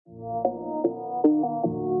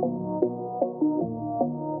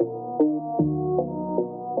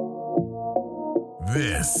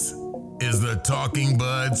This is the Talking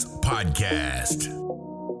Buds Podcast.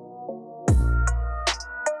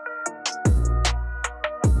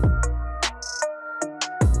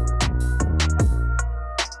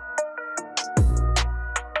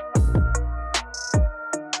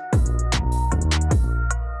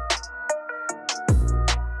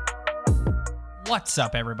 What's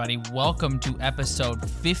up, everybody? Welcome to episode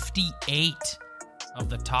 58 of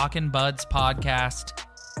the Talkin' Buds podcast.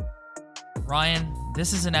 Ryan,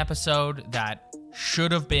 this is an episode that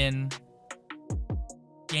should have been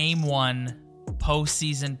Game 1,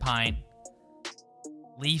 postseason pint,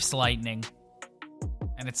 Leafs Lightning,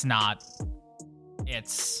 and it's not.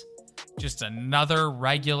 It's just another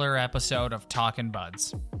regular episode of Talkin'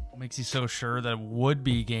 Buds. What makes you so sure that it would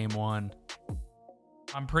be Game 1?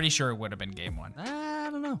 I'm pretty sure it would have been Game 1. I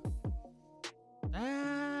don't know.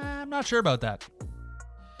 I'm not sure about that.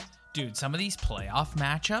 Dude, some of these playoff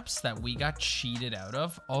matchups that we got cheated out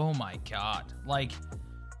of, oh my god. Like,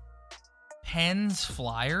 Pens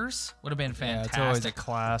Flyers would have been fantastic. Yeah, it's always a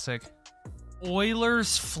classic.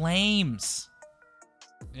 Oilers Flames.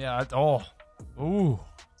 Yeah, ooh.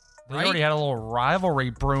 They Right? already had a little rivalry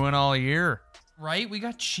brewing all year. Right? We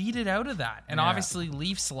got cheated out of that. And Yeah. obviously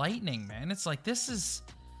Leafs Lightning, man. It's like, this is,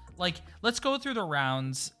 like, let's go through the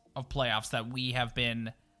rounds of playoffs that we have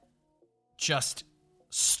been just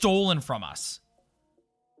stolen from us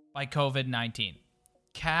by COVID-19.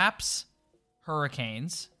 Caps,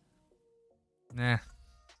 Hurricanes, Nah.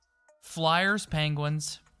 Flyers,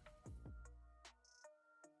 Penguins,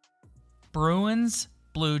 Bruins,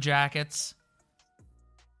 Blue Jackets,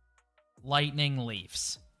 Lightning,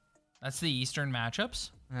 Leafs. That's the Eastern matchups.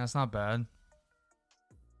 Yeah, that's not bad.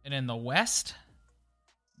 And in the West,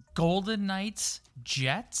 Golden Knights,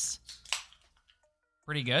 Jets.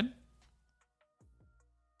 Pretty good.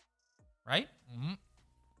 Right?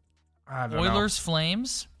 I don't Oilers,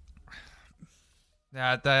 Flames,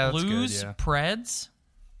 know. That's Blues, good, yeah. Preds,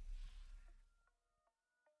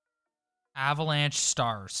 Avalanche,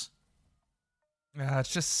 Stars. Yeah,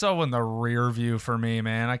 it's just so in the rear view for me,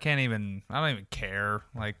 man. I don't even care.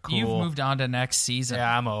 Like, cool. You've moved on to next season.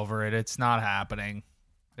 Yeah, I'm over it. It's not happening.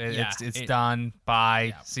 It's done.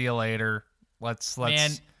 Bye. Yeah. See you later. Let's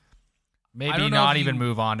Man, I maybe don't know not if even you-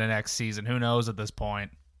 move on to next season. Who knows at this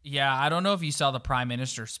point? Yeah, I don't know if you saw the Prime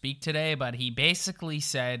Minister speak today, but he basically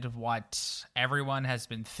said what everyone has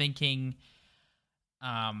been thinking.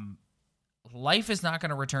 Life is not going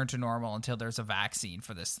to return to normal until there's a vaccine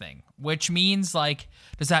for this thing, which means, like,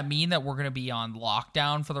 does that mean that we're going to be on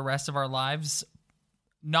lockdown for the rest of our lives?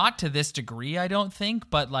 Not to this degree, I don't think,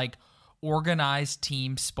 but like organized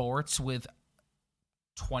team sports with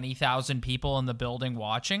 20,000 people in the building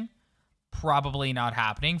watching, probably not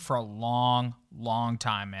happening for a long, long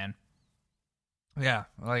time, man. Yeah,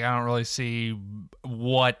 like I don't really see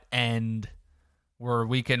what end where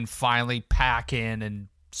we can finally pack in and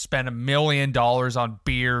spend $1 million on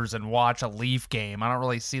beers and watch a Leaf game. I don't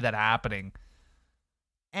really see that happening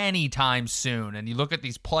anytime soon. And you look at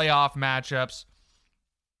these playoff matchups,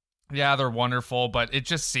 yeah, they're wonderful, but it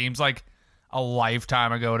just seems like a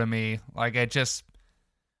lifetime ago to me. Like it's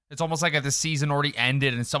almost like the season already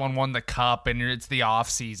ended and someone won the cup and it's the off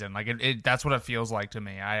season. Like that's what it feels like to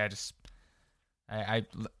me. I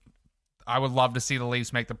would love to see the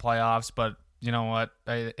Leafs make the playoffs, but you know what?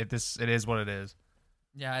 It is what it is.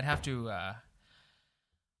 Yeah, I'd have to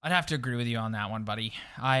agree with you on that one, buddy.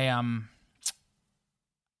 I've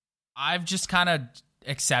just kind of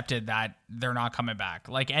accepted that they're not coming back.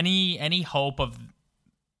 Like any hope of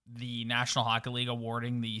the National Hockey League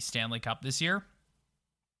awarding the Stanley Cup this year,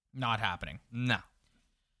 not happening. No.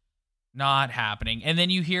 Not happening. And then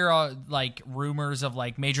you hear like rumors of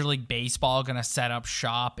like Major League Baseball going to set up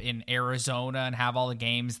shop in Arizona and have all the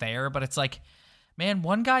games there, but it's like, man,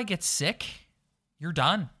 one guy gets sick, you're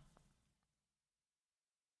done.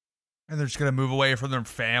 And they're just going to move away from their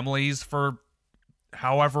families for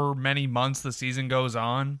however many months the season goes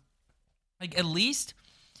on. Like, at least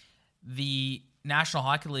the National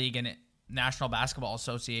Hockey League and National Basketball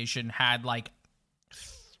Association had like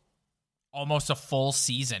almost a full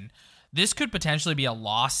season. This could potentially be a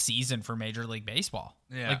lost season for Major League Baseball.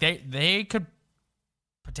 Yeah. Like they could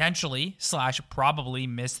potentially / probably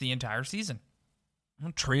miss the entire season.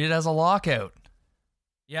 Treat it as a lockout.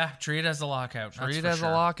 Yeah, treat it as a lockout. Treat it as a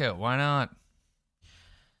lockout. Why not?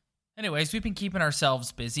 Anyways, we've been keeping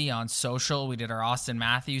ourselves busy on social. We did our Austin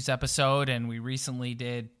Matthews episode, and we recently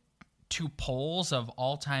did 2 polls of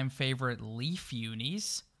all-time favorite Leaf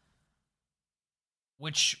unis,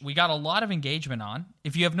 which we got a lot of engagement on.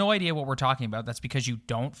 If you have no idea what we're talking about, that's because you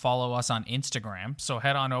don't follow us on Instagram. So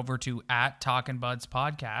head on over to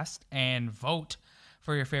 @TalkinBudsPodcast and vote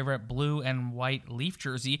for your favorite blue and white Leaf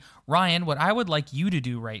jersey. Ryan, what I would like you to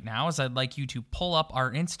do right now is I'd like you to pull up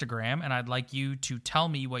our Instagram, and I'd like you to tell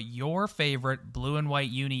me what your favorite blue and white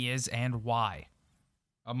uni is and why.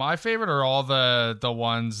 My favorite are all the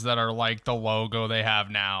ones that are like the logo they have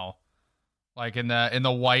now. Like in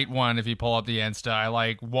the white one, if you pull up the Insta, I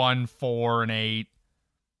like 1, 4, and 8.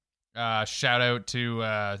 Shout out to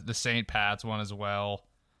the St. Pat's one as well.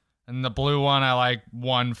 And the blue one, I like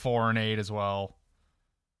 1, 4, and 8 as well.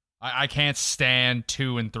 I can't stand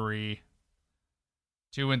 2 and 3.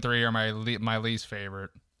 2 and 3 are my least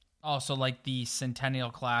favorite. Oh, so like the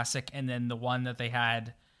Centennial Classic, and then the one that they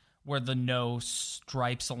had where the no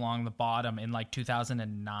stripes along the bottom in like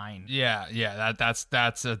 2009. Yeah,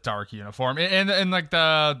 that's a dark uniform. And like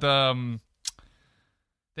the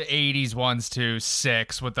 80s ones too,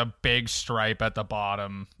 6 with the big stripe at the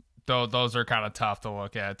bottom. Though those are kind of tough to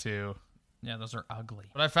look at too. Yeah, those are ugly.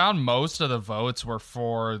 But I found most of the votes were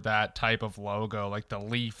for that type of logo, like the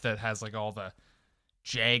leaf that has like all the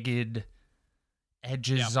jagged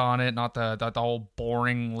edges on it, not the whole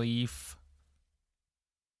boring leaf.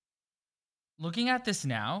 Looking at this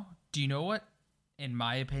now, do you know what, in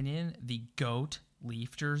my opinion, the GOAT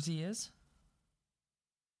Leaf jersey is?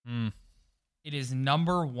 It is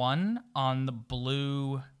number 1 on the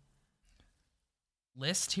blue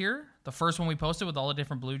list here. The first one we posted with all the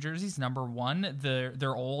different blue jerseys, number 1,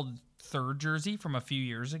 their old third jersey from a few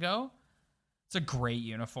years ago. It's a great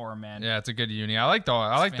uniform, man. Yeah, it's a good uni. I like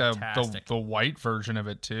the white version of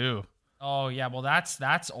it too. Oh yeah, well that's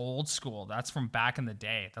old school. That's from back in the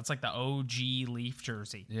day. That's like the OG Leaf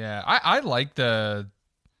jersey. Yeah, I like the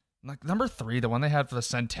number 3, the one they had for the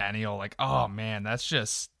Centennial. Like, oh man, that's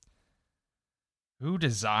just, who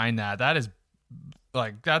designed that? That is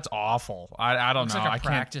like, that's awful. I don't know. Like a I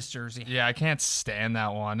practice jersey. Yeah, I can't stand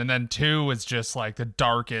that one. And then 2 is just like the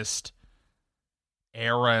darkest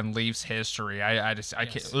era in Leafs history. I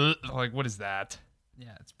can't. Like, what is that?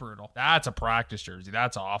 Yeah, it's brutal. That's a practice jersey.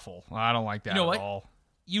 That's awful. I don't like that at all.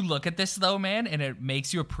 You look at this though, man, and it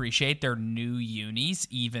makes you appreciate their new unis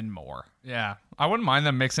even more. Yeah, I wouldn't mind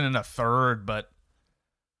them mixing in a third, but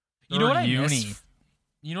you know what I miss?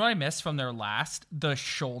 You know what I miss from their last? The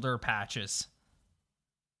shoulder patches.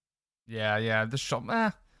 Yeah, the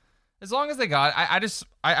shoulder. As long as they got, I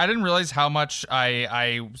didn't realize how much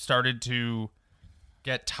I started to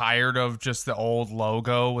get tired of just the old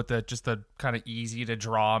logo with the kind of easy to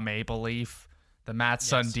draw maple leaf, the Matt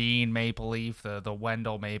Sundin maple leaf, the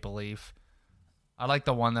Wendell maple leaf. I like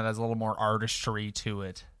the one that has a little more artistry to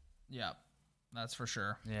it. Yeah, that's for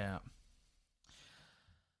sure. Yeah.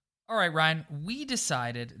 All right, Ryan, we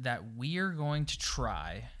decided that we are going to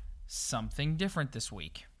try something different this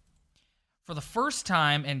week. For the first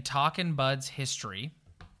time in Talkin' Buds history,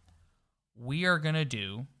 we are going to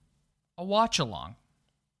do a watch-along.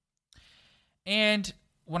 And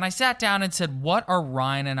when I sat down and said, what are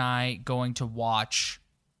Ryan and I going to watch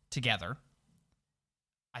together?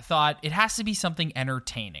 I thought it has to be something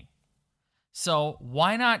entertaining. So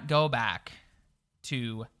why not go back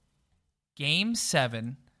to Game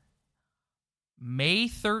 7, May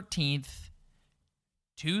 13th,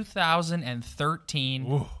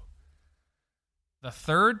 2013. Ooh. The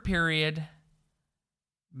third period.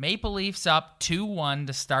 Maple Leafs up 2-1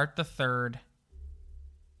 to start the third.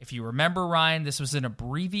 If you remember, Ryan, this was an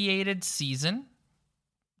abbreviated season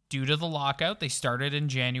due to the lockout. They started in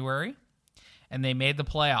January, and they made the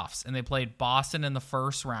playoffs, and they played Boston in the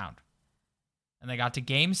first round. And they got to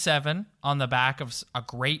Game 7 on the back of a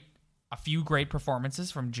few great performances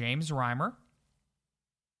from James Reimer.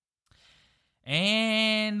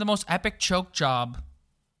 And the most epic choke job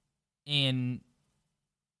in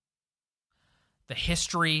the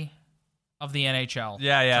history of the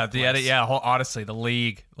NHL. Honestly, the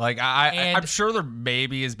league. Like I'm sure there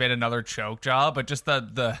maybe has been another choke job, but just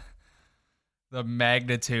the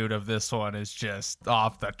magnitude of this one is just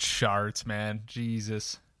off the charts, man.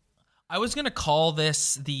 Jesus. I was gonna call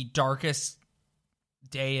this the darkest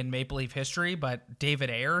day in Maple Leaf history, but David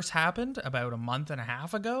Ayers happened about a month and a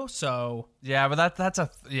half ago. So yeah, but that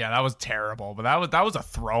was terrible. But that was a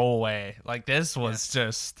throwaway. Like, this was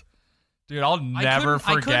just. Dude, I'll never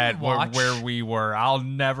forget where we were. I'll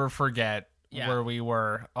never forget where we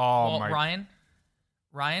were. Oh, my.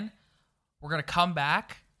 Ryan, we're going to come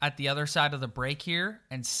back at the other side of the break here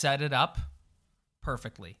and set it up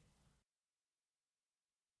perfectly.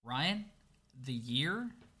 Ryan, the year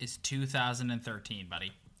is 2013,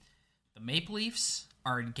 buddy. The Maple Leafs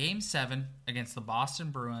are in Game 7 against the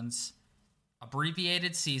Boston Bruins.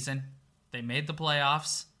 Abbreviated season. They made the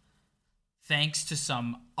playoffs. thanks to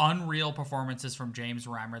some unreal performances from James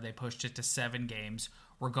Reimer, they pushed it to 7 games.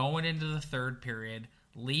 We're going into the third period.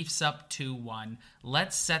 Leafs up 2-1.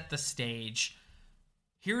 Let's set the stage.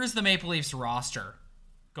 Here is the Maple Leafs roster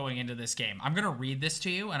going into this game. I'm going to read this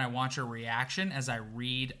to you, and I want your reaction as I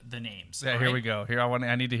read the names. Yeah, here we go.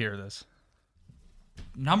 I need to hear this.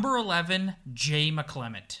 Number 11, Jay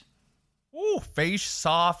McClement. Ooh,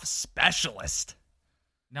 face-off specialist.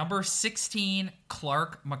 Number 16,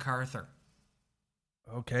 Clark MacArthur.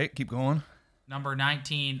 Okay, keep going. Number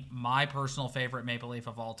 19, my personal favorite Maple Leaf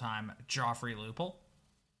of all time, Joffrey Lupul.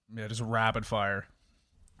 Yeah, just rapid fire.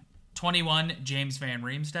 21, James Van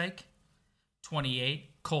Riemsdyk.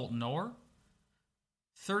 28, Colton Orr.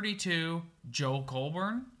 32, Joe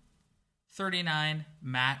Colburn. 39,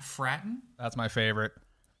 Matt Fratton. That's my favorite.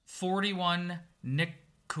 41, Nick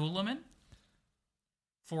Kulemin.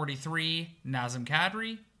 43, Nazem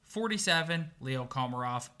Kadri. 47, Leo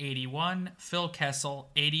Komarov. 81, Phil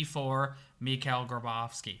Kessel. 84, Mikhail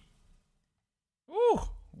Grabovski. Ooh,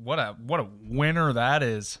 what a winner that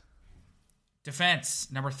is.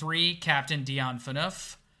 Defense, number 3, Captain Dion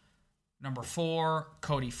Phaneuf. Number 4,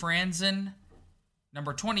 Cody Franzen.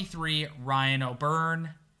 Number 23, Ryan O'Byrne.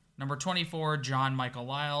 Number 24, John Michael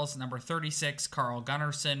Lyles. Number 36, Carl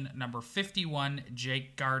Gunnarsson. Number 51,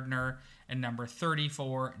 Jake Gardner. And number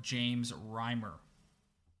 34, James Reimer.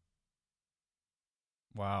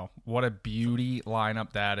 Wow, what a beauty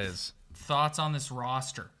lineup that is. Thoughts on this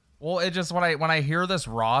roster? Well, it just when I hear this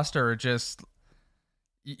roster, it just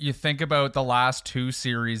you think about the last 2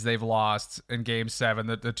 series they've lost in Game 7,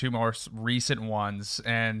 the 2 most recent ones,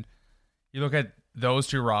 and you look at those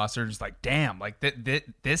 2 rosters, like, damn, like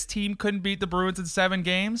this team couldn't beat the Bruins in 7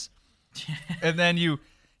 games, and then you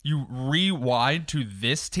rewind to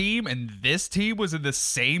this team, and this team was in the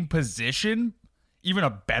same position, even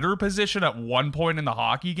a better position at one point in the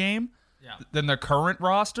hockey game than the current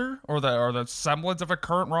roster or the semblance of a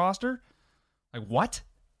current roster. Like, what?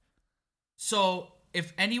 So,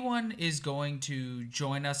 if anyone is going to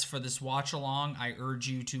join us for this watch along, I urge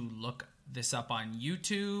you to look this up on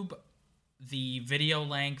YouTube. The video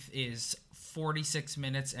length is 46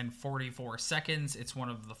 minutes and 44 seconds. It's one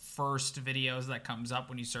of the first videos that comes up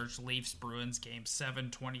when you search Leafs Bruins Game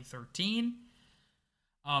 7 2013.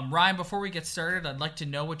 Ryan, before we get started, I'd like to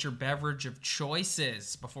know what your beverage of choice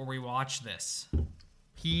is before we watch this.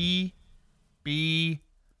 PBR,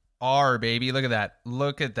 baby. Look at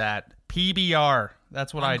that. PBR.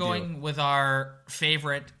 That's what I do. I'm going with our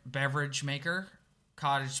favorite beverage maker,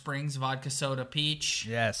 Cottage Springs Vodka Soda Peach.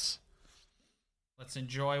 Yes. Let's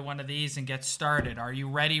enjoy one of these and get started. Are you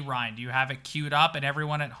ready, Ryan? Do you have it queued up? And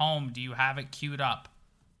everyone at home, do you have it queued up?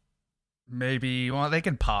 Maybe. Well, they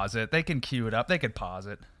can pause it. They can queue it up. They can pause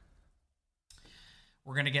it.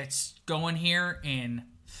 We're going to get going here in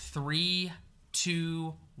 3,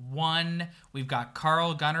 2, 1. We've got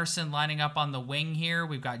Carl Gunnarsson lining up on the wing here.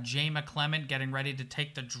 We've got Jay McClement getting ready to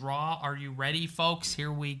take the draw. Are you ready, folks?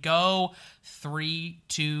 Here we go. 3,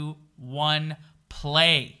 2, 1,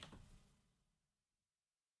 play.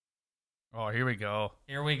 Oh, here we go.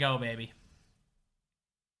 Here we go, baby.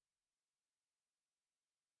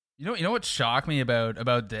 You know what shocked me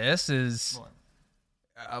about this is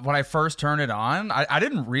when I first turned it on, I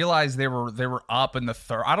didn't realize they were up in the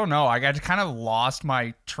third. I don't know. I kind of lost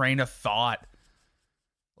my train of thought.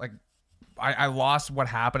 Like I lost what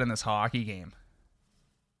happened in this hockey game.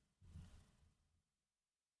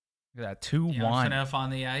 Look at that 2-1. Phaneuf on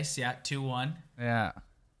the ice. Yeah, 2-1. Yeah.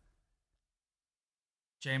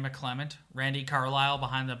 Jay McClement, Randy Carlyle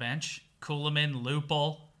behind the bench, Kulemin,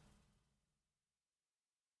 Lupul,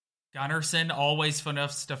 Gunnarsson, always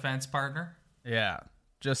Phaneuf's defense partner. Yeah,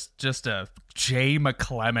 just a Jay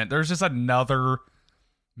McClement. There's just another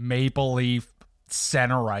Maple Leaf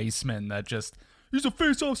center iceman that he's a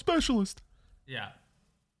face-off specialist. Yeah.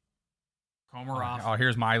 Komarov. Oh,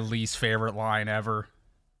 here's my least favorite line ever.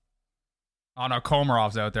 Oh no,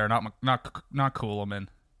 Komarov's out there, not Kulemin.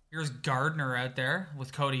 Here's Gardner out there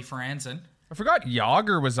with Cody Franzen. I forgot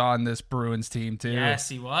Jágr was on this Bruins team too. Yes,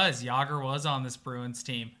 he was. Jágr was on this Bruins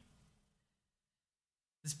team.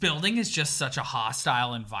 This building is just such a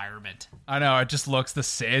hostile environment. I know, it just looks the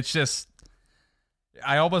same. It's just,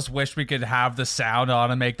 I almost wish we could have the sound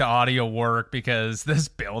on and make the audio work, because this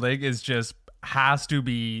building has to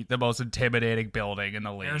be the most intimidating building in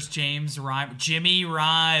the league. There's Jimmy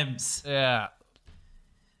Rhymes. Yeah.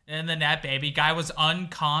 In the net, baby. Guy was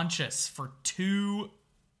unconscious for two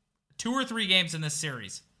or three games in this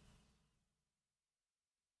series.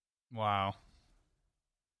 Wow.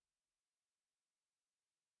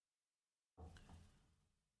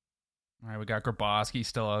 All right, we got Grabowski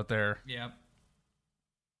still out there. Yep.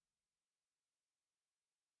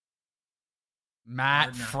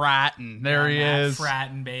 Matt Gardner. Fratton. There he Matt is.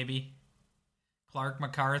 Fratton, baby. Clark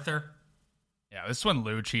MacArthur. Yeah, this one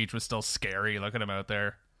Lucic was still scary. Look at him out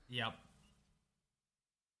there. Yep.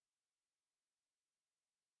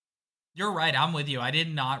 You're right. I'm with you. I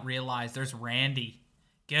did not realize there's Randy.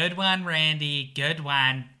 Good one, Randy. Good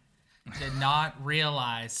one. Did not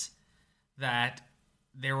realize that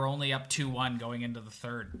they were only up 2-1 going into the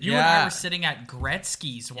third. You and I were sitting at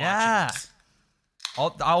Gretzky's watching this.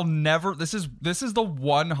 I'll never. This is the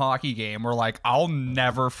one hockey game where like I'll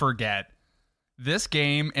never forget this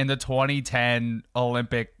game and the 2010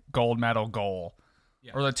 Olympic gold medal goal,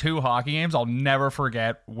 or the two hockey games. I'll never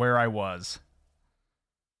forget where I was.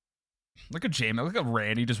 Look at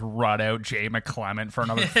Randy just run out Jay McClement for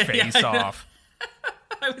another face-off.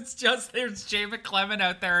 There's Jay McClement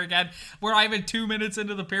out there again. We're not even 2 minutes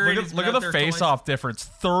into the period. Look at the face-off difference,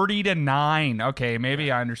 30-9. Okay, maybe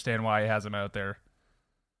I understand why he has him out there.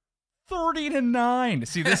 30-9.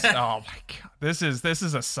 See this? Oh my god, this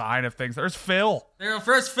is a sign of things. There's Phil.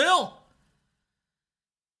 There's Phil.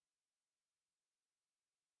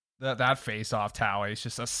 That face-off tally is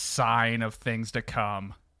just a sign of things to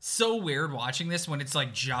come. So weird watching this when it's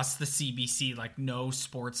like just the CBC, like no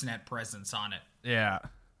Sportsnet presence on it. Yeah.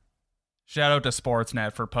 Shout out to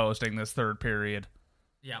Sportsnet for posting this third period.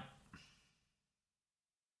 Yep.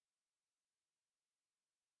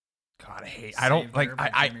 God, I don't like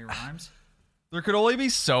Jimmy Rhymes. There could only be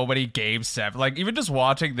so many game 7. Like even just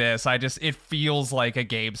watching this, it feels like a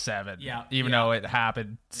game 7. Yeah. Even though it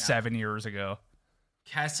happened 7 years ago.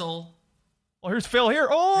 Kessel. Oh, here's Phil here.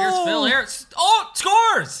 Oh, here's Phil here. Oh,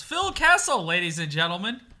 scores! Phil Kessel, ladies and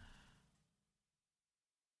gentlemen.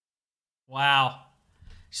 Wow.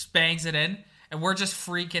 Just bangs it in, and we're just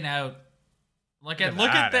freaking out. Look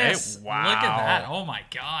at this. Wow. Look at that. Oh my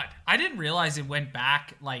god. I didn't realize it went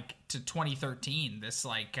back like to 2013. This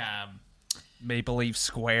like Maple Leaf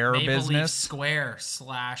Square Maple business. Leaf Square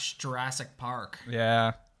 / Jurassic Park.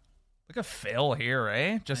 Yeah. Look at Phil here,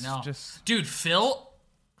 eh? I know. Dude, Phil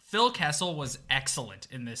Kessel was excellent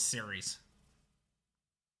in this series.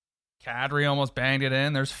 Kadri almost banged it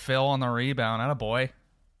in. There's Phil on the rebound. Attaboy.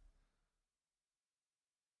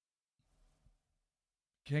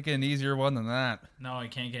 Can't get an easier one than that. No, I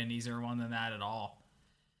can't get an easier one than that at all.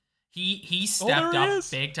 He stepped up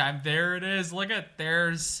big time. There it is. Look at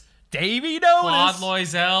there's Davey Nonis. Claude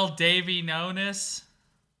Loisel, Davey Nonis.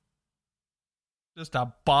 Just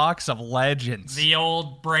a box of legends. The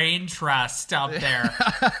old brain trust up there.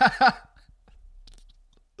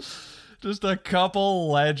 Just a couple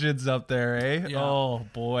legends up there, eh? Yeah. Oh,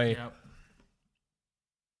 boy. Yep.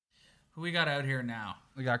 Who we got out here now?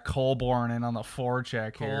 We got Colborne in on the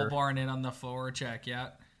forecheck here. Colborne in on the forecheck, yeah.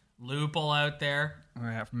 Lupul out there. We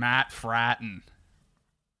have Matt Fratton.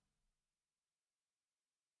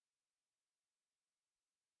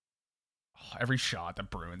 Oh, every shot the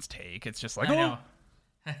Bruins take, it's just like, I know.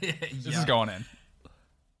 This is going in.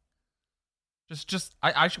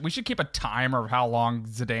 We should keep a timer of how long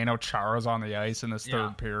Zdeno Chara's on the ice in this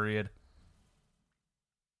third period.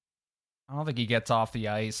 I don't think he gets off the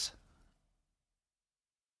ice.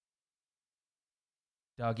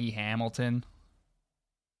 Dougie Hamilton.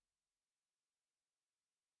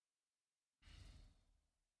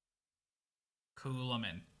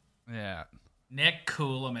 Kuhlman. Yeah. Nick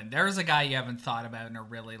Kuhlman. There's a guy you haven't thought about in a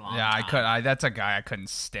really long time. That's a guy I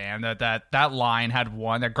couldn't stand. That line had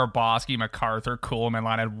one. That Grabowski, MacArthur, Kuhlman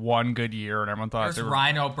line had one good year, and everyone thought there's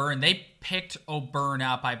Ryan O'Byrne. They picked O'Byrne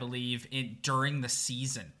up, I believe, during the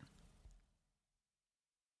season.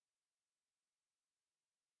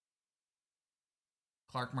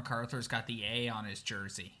 Clark MacArthur's got the A on his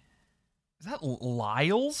jersey. Is that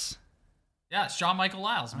Lyles? Yeah, it's Sean Michael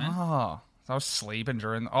Lyles, man. Oh, I was sleeping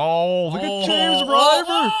during. Oh, look at James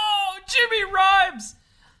Reimer. Oh, Jimmy Rhymes.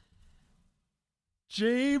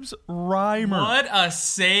 James Reimer. What a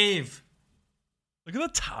save. Look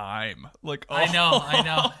at the time. Like, I know.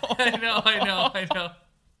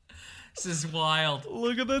 This is wild.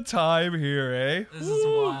 Look at the time here, eh? This is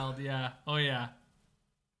wild, yeah. Oh, yeah.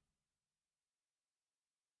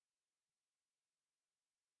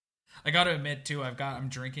 I got to admit too, I'm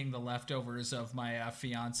drinking the leftovers of my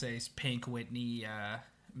fiance's Pink Whitney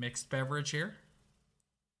mixed beverage here.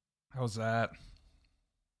 How's that?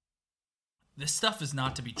 This stuff is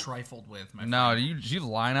not to be trifled with, my friend. No, did you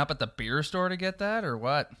line up at the beer store to get that, or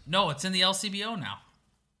what? No, it's in the LCBO now.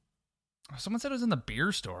 Someone said it was in the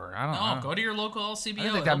beer store. I don't know. No, go to your local LCBO. I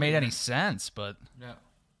don't think that made any sense, but yeah.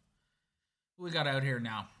 Who we got out here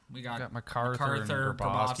now? We got MacArthur and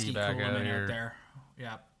Grabowski back out there.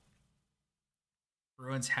 Yeah.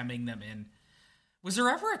 Bruins hemming them in. Was there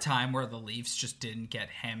ever a time where the Leafs just didn't get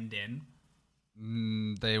hemmed in?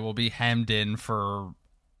 They will be hemmed in for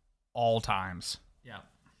all times. Yeah.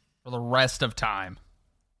 For the rest of time.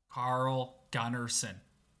 Carl Gunnarsson.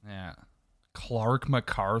 Yeah. Clark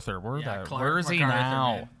MacArthur. Where is he MacArthur,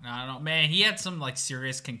 now? Man. I don't know. Man, he had some like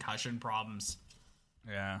serious concussion problems.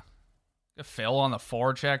 Yeah. Phil on the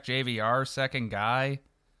forecheck. JVR, second guy.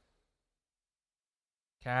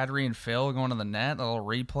 Kadri and Phil going to the net. A little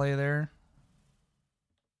replay there.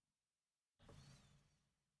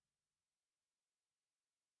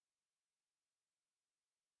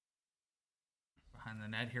 Behind the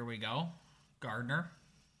net, here we go. Gardner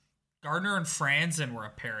and Franzen were a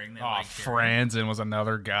pairing. Franzen was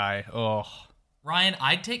another guy. Oh, Ryan,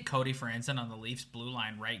 I'd take Cody Franzen on the Leafs blue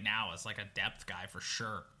line right now as like a depth guy for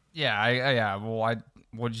sure. Yeah, Well,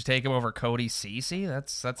 would you take him over Cody Ceci?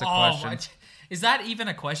 That's a question. What? Is that even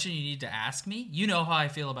a question you need to ask me? You know how I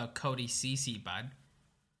feel about Cody Ceci, bud.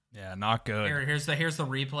 Yeah, not good. Here's the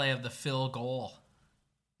replay of the Phil goal.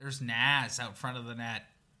 There's Naz out front of the net.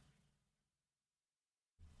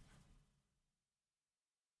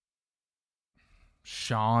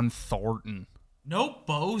 Sean Thornton. No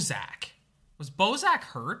Bozak. Was Bozak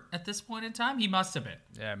hurt at this point in time? He must have been.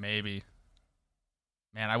 Yeah, maybe.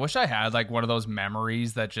 Man, I wish I had like one of those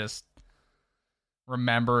memories that just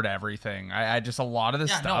remembered everything. I just a lot of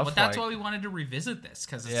this stuff. No, but that's why we wanted to revisit this,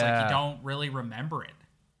 because it's like you don't really remember it.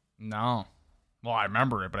 No. Well, I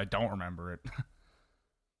remember it, but I don't remember it.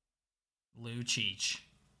 Lucic.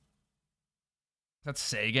 That's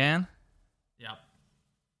Sagan? Yep.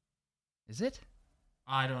 Is it?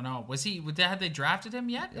 I don't know. Was he? Had they drafted him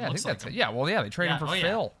yet? Yeah, I think that's it. Yeah, well, yeah, they traded him for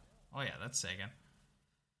Phil. Oh yeah, that's Sagan.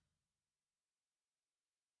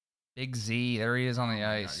 Big Z, there he is on the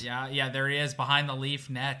ice. Yeah, there he is behind the Leaf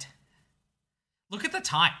net. Look at the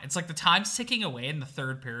time. It's like the time's ticking away in the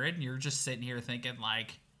third period, and you're just sitting here thinking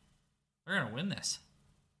like, we're gonna win this.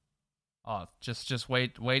 Oh, just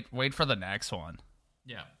wait for the next one.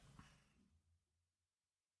 Yeah.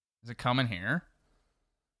 Is it coming here?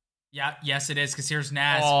 Yeah, yes it is, because here's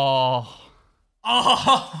Naz. Oh,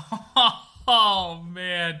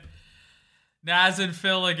 man. Naz and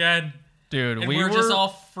Phil again. Dude, and we're just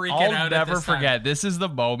all freaking out. I'll never forget. This is the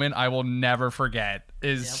moment I will never forget.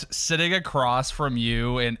 Is sitting across from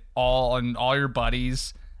you and all your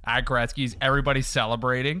buddies at Gretzky's, everybody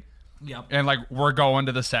celebrating. Yep. And like we're going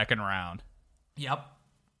to the second round. Yep.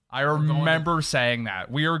 I remember saying that.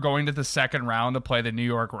 We are going to the second round to play the New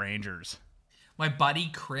York Rangers. My buddy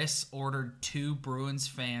Chris ordered 2 Bruins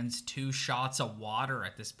fans 2 shots of water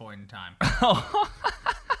at this point in time.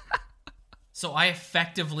 So I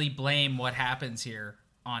effectively blame what happens here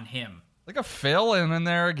on him. Like a Phil in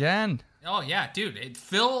there again. Oh yeah, dude.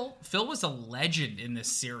 Phil was a legend in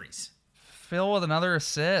this series. Phil with another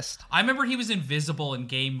assist. I remember he was invisible in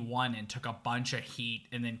game 1 and took a bunch of heat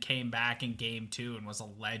and then came back in game 2 and was a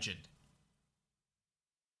legend.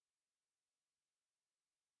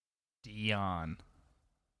 Dion,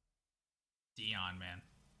 man.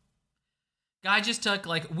 Guy just took,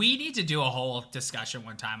 like, we need to do a whole discussion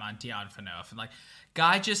one time on Dion Phaneuf. And, like,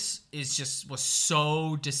 guy was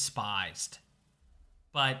so despised.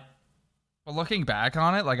 But looking back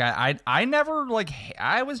on it, like, I never, like,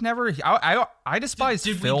 I despised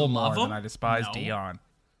Phil more than I despised Dion.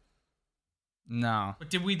 No. But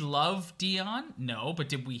did we love Dion? No. But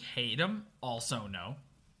did we hate him? Also no.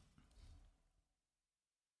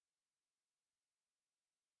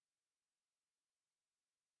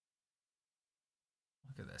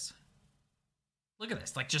 Look at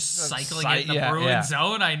this. Like, just cycling in the Bruin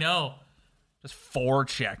zone. I know. Just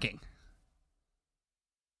forechecking.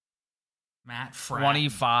 Matt Fratton.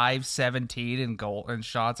 25, 17 in goal and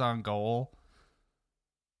shots on goal.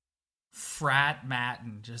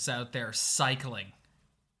 Matten just out there cycling.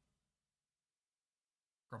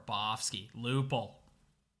 Grabowski. Lupul.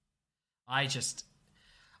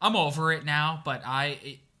 I'm over it now, but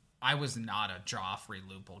I was not a Joffrey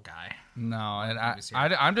Lupul guy. No, and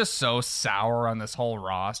I'm just so sour on this whole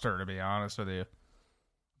roster, to be honest with you.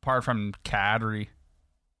 Apart from Kadri.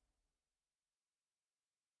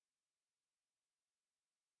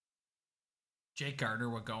 Jake Gardner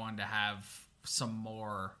would go on to have some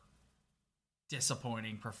more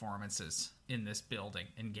disappointing performances in this building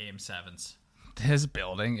in Game 7s. This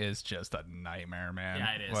building is just a nightmare, man.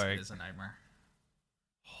 Yeah, it is. Like, it is a nightmare.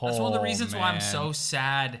 That's one of the reasons why I'm so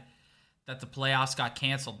sad that the playoffs got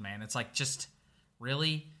canceled, man. It's like, just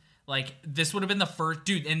really, like, this would have been the first,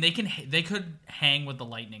 dude. And they could hang with the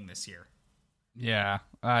Lightning this year. Yeah,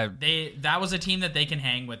 that was a team that they can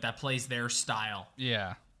hang with that plays their style.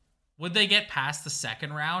 Yeah. Would they get past the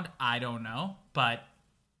second round? I don't know, but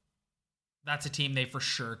that's a team they for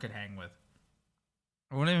sure could hang with.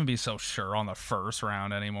 I wouldn't even be so sure on the first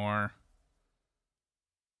round anymore.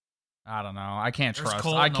 I don't know. I can't There's trust.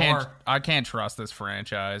 Colton Orr. I can't trust this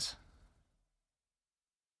franchise.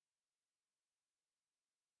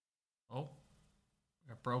 Oh, we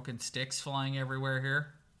got broken sticks flying everywhere here.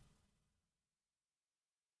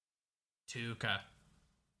 Tuukka.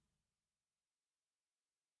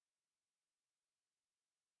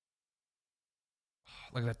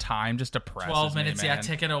 Look at the time, just depresses 12 me, minutes, man. yeah,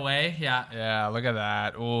 ticking away. Yeah. Yeah, look at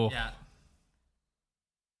that. Ooh. Yeah.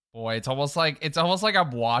 Boy, it's almost like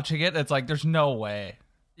I'm watching it. It's like there's no way.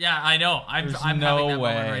 Yeah, I know. I'm There's having no that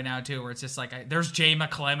way. moment right now too, where it's just like there's Jay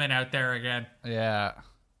McClement out there again. Yeah.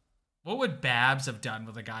 What would Babs have done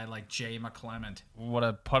with a guy like Jay McClement? Would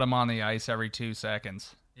have put him on the ice every 2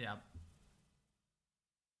 seconds. Yeah.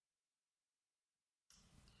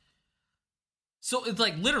 So it's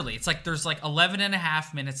like literally, it's like there's like 11 and a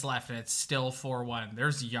half minutes left and it's still 4-1.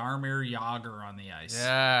 There's Jaromir Jagr on the ice.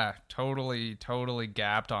 Yeah, totally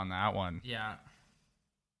gapped on that one. Yeah.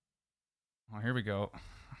 Oh, here we go.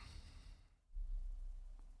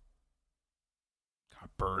 God,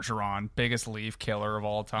 Bergeron, biggest Leaf killer of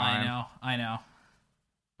all time. I know.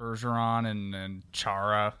 Bergeron and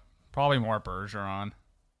Chara. Probably more Bergeron.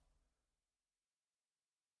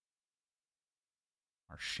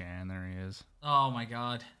 Marchand, there he is. Oh my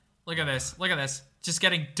god. Look at this. Look at this. Just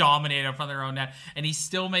getting dominated from their own net. And he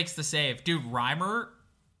still makes the save. Dude, Reimer,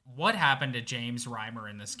 what happened to James Reimer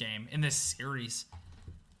in this game, in this series?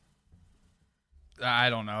 I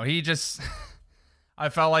don't know. He just I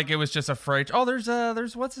felt like it was just a freight. Oh,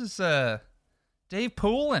 there's what's his Dave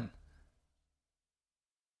Poulin.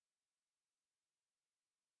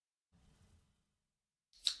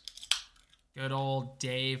 Good old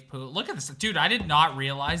Dave Poulin. Look at this. Dude, I did not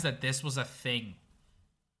realize that this was a thing.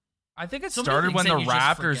 I think it So many started things when that the you just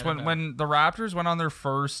Raptors forget about. when the Raptors went on their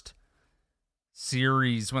first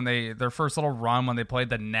series, when their first little run when they played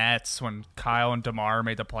the Nets, when Kyle and DeMar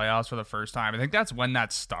made the playoffs for the first time. I think that's when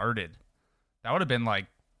that started. That would have been like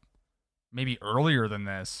maybe earlier than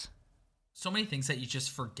this. So many things that you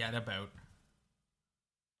just forget about.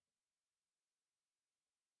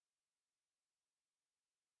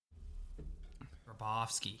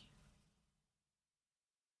 Grabowski.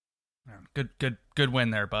 Yeah, good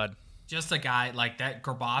win there, bud. Just a guy like that.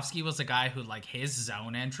 Grabowski was a guy who, like, his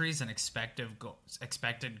zone entries and expected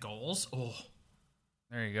goals. Oh,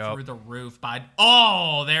 There you go. through the roof, bud.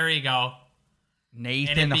 Oh, there you go.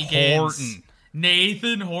 Nathan And it begins. Horton.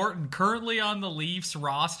 Nathan Horton, currently on the Leafs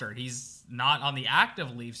roster. He's not on the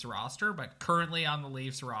active Leafs roster, but currently on the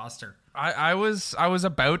Leafs roster. I was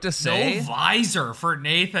about to say No visor for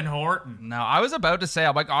Nathan Horton. No, I was about to say,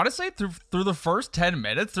 I'm like, honestly, through the first 10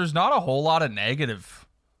 minutes, there's not a whole lot of negative.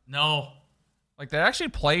 No. Like, they actually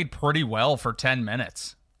played pretty well for 10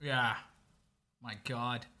 minutes. Yeah. My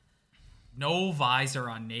God. No visor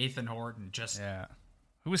on Nathan Horton. Just Yeah.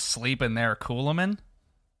 Who was sleeping there? Kuhlman?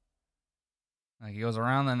 Like, he goes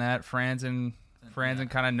around the net. Franzen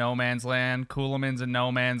kind of no man's land. Kuhlman's in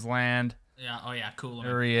no man's land. yeah. Oh yeah, cool.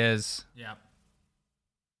 There he is. Yeah.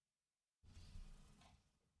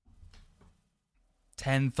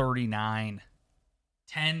 10:39.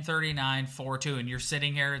 10:39, 4-2, and you're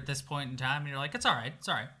sitting here at this point in time, and you're like, it's all right.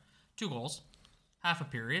 2 goals, half a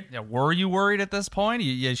period. Yeah, were you worried at this point?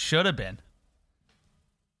 You should have been.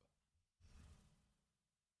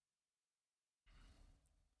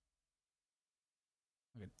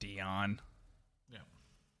 Look at Dion. Yeah.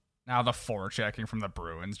 Now the forechecking from the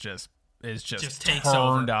Bruins just takes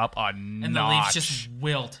turned over. up a And the notch. Leafs just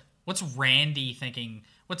wilt. What's Randy thinking?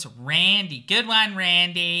 What's Randy? Good one,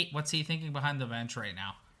 Randy. What's he thinking behind the bench right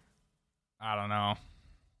now? I don't know.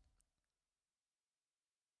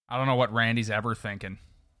 I don't know what Randy's ever thinking.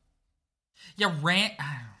 Yeah,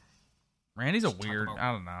 Randy's a Let's talk weird. about-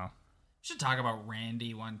 I don't know. We should talk about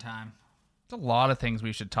Randy one time. There's a lot of things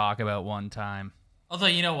we should talk about one time. Although,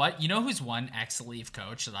 you know what? You know who's one ex-Leaf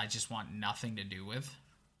coach that I just want nothing to do with?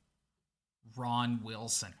 Ron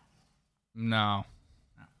Wilson. No.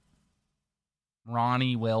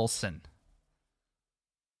 Ronnie Wilson.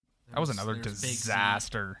 That was another There's Big Z.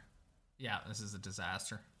 disaster. Yeah, this is a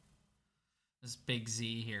disaster. This Big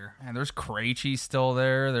Z here. And there's Krejci still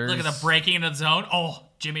there. There's Look at the breaking into the zone. Oh,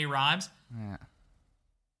 Jimmy Rhymes. Yeah.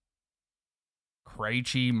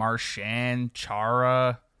 Krejci, Marchand,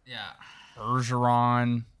 Chara, Yeah.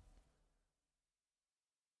 Bergeron.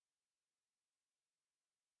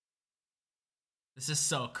 This is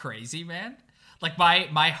so crazy, man. Like,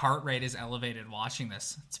 my heart rate is elevated watching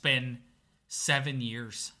this. It's been 7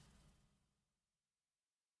 years.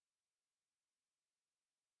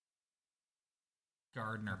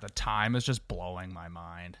 Gardner. The time is just blowing my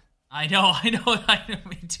mind. I know,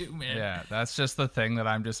 me too, man. Yeah, that's just the thing that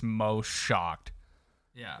I'm just most shocked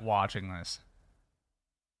watching this.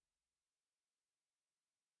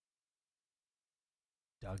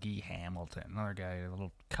 Dougie Hamilton, another guy, a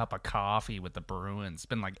little cup of coffee with the Bruins.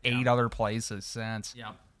 Been like 8 other places since.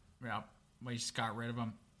 Yep. We just got rid of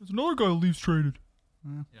him. There's another guy who leaves traded.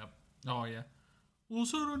 Yep. Oh, yeah. We'll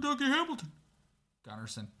sit on Dougie Hamilton.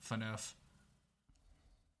 Gunnarsson, Phaneuf.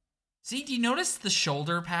 See, do you notice the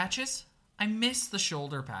shoulder patches? I miss the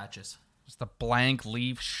shoulder patches. Just a blank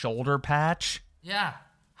leaf shoulder patch? Yeah.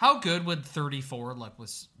 How good would 34 look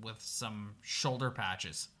with some shoulder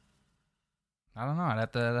patches? I don't know.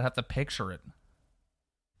 I'd have to picture it.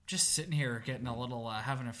 Just sitting here getting a little,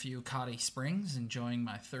 having a few Cotty Springs, enjoying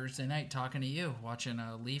my Thursday night talking to you, watching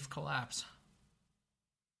a Leaf collapse.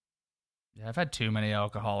 Yeah, I've had too many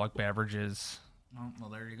alcoholic beverages. Oh, well,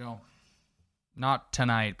 there you go. Not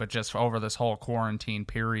tonight, but just over this whole quarantine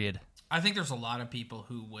period. I think there's a lot of people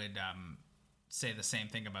who would say the same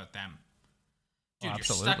thing about them. Dude, you're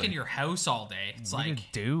stuck in your house all day. It's what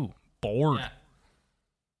like... do you do? Bored. Yeah.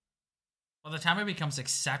 By the time it becomes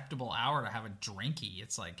acceptable hour to have a drinky,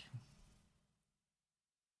 it's like...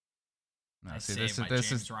 No, I see, saved by this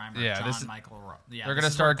James is Reimer, yeah. John This is, Michael. Yeah, they're gonna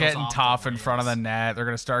start getting tough in front of the net. They're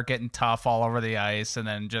gonna start getting tough all over the ice, and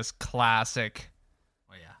then just classic.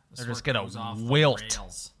 Oh yeah, they're just gonna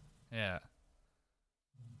wilt. Yeah.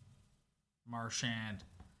 Marchand.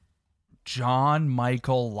 John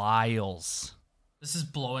Michael Lyles. This is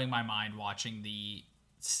blowing my mind watching the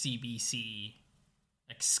CBC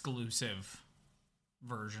exclusive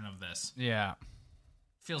version of this. Yeah.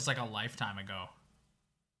 Feels like a lifetime ago.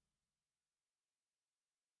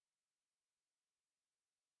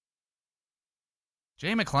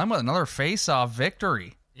 Jay McClellan with another face-off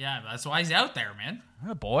victory. Yeah, that's why he's out there, man.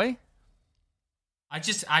 Oh, boy. I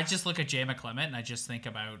just look at Jay McClement and I just think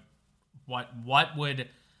about what would...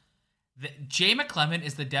 Jay McClement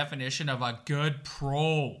is the definition of a good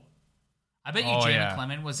pro. I bet you Jay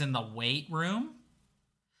McClement was in the weight room.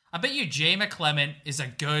 I bet you Jay McClement is a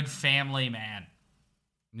good family man.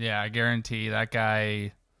 Yeah, I guarantee that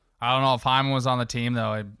guy... I don't know if Hyman was on the team,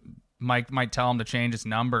 though. Mike might tell him to change his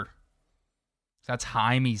number. That's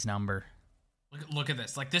Jaime's number. Look at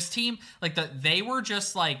this. Like, this team, like, they were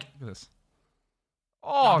just, like... Look at this.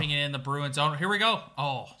 Dumping it in the Bruins zone. Here we go.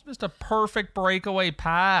 Oh. Just a perfect breakaway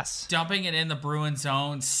pass. Dumping it in the Bruins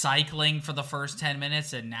zone, cycling for the first 10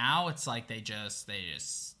 minutes, and now it's like they just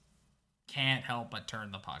can't help but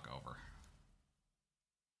turn the puck over.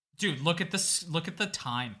 Dude, look at this. Look at the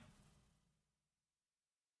time.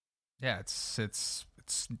 Yeah, it's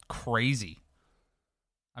crazy.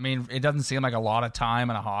 I mean, it doesn't seem like a lot of time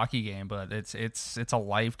in a hockey game, but it's a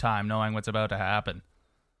lifetime knowing what's about to happen.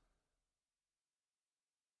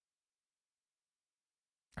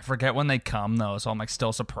 I forget when they come, though, so I'm like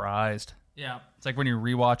still surprised. Yeah. It's like when you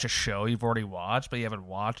rewatch a show you've already watched, but you haven't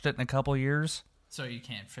watched it in a couple years. So you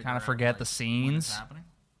can't figure kind of out, forget like, the scenes. What's happening.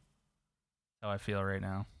 How I feel right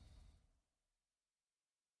now.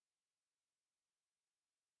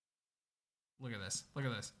 Look at this. Look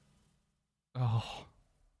at this. Oh.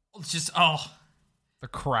 It's just, The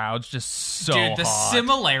crowd's just so dude, the hot.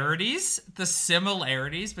 similarities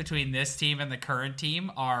between this team and the current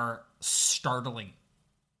team are startling.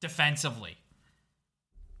 Defensively.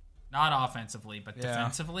 Not offensively, but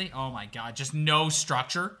defensively. Oh my God. Just no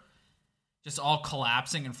structure. Just all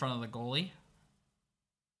collapsing in front of the goalie.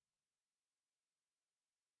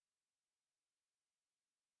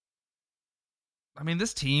 I mean,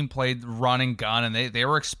 this team played run and gun, and they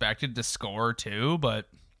were expected to score too, but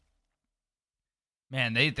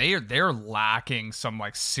man, they're lacking some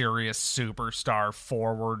like serious superstar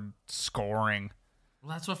forward scoring.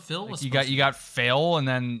 Well, that's what Phil was. You got Phil, and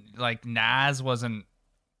then like Naz wasn't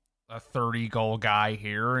a 30-goal guy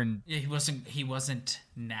here, and yeah, he wasn't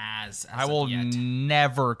Naz. I will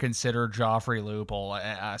never consider Joffrey Lupul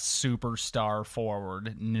a superstar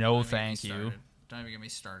forward. No, thank you. Don't even get me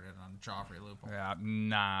started on Joffrey Lupul. Yeah,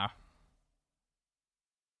 nah.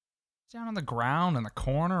 He's down on the ground in the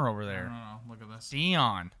corner over there. No. Look at this.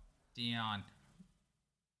 Dion.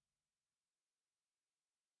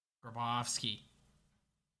 Grabowski.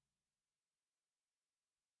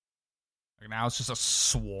 Like now it's just a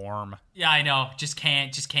swarm. Yeah, I know. Just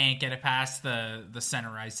can't get it past the center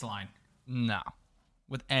ice line. No.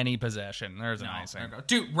 With any possession. There's an icing.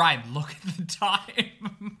 Dude, Ryan, look at the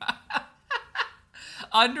time.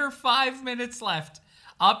 Under 5 minutes left.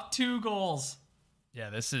 Up 2 goals. Yeah,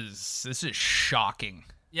 this is shocking.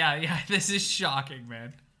 Yeah, this is shocking,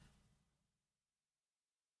 man.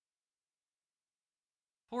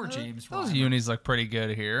 Poor James Those Reimer. unis look pretty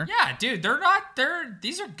good here. Yeah, dude,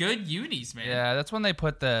 these are good unis, man. Yeah, that's when they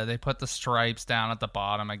put the stripes down at the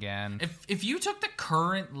bottom again. If you took the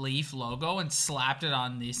current Leaf logo and slapped it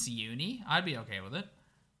on this uni, I'd be okay with it.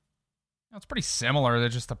 It's pretty similar. They're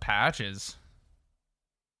just the patches.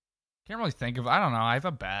 Can't really think of. I don't know. I have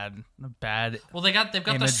a bad. Well, they've got the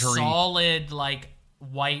imagery. solid like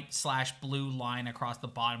white/blue line across the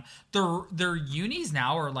bottom. Their unis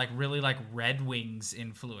now are like really like Red Wings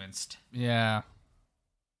influenced. Yeah.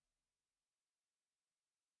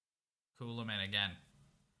 Kuhlman again.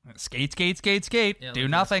 Skate. Yeah, Do look at this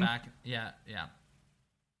nothing. back. Yeah.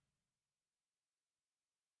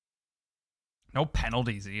 No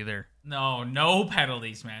penalties either. No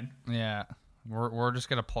penalties, man. Yeah. We're just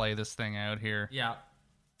gonna play this thing out here. Yeah.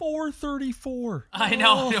 434. I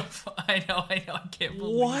know. I can't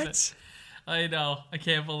believe What? it. I know. I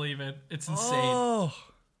can't believe it. It's insane. Oh.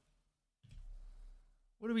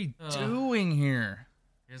 What are we doing here?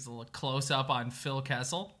 Here's a little close up on Phil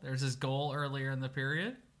Kessel. There's his goal earlier in the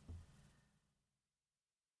period.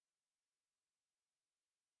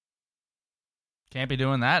 Can't be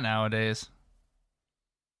doing that nowadays.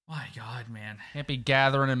 My God, man. Can't be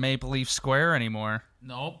gathering in Maple Leaf Square anymore.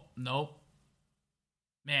 Nope.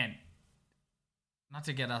 Man, not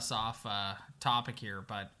to get us off topic here,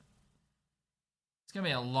 but it's going to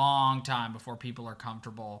be a long time before people are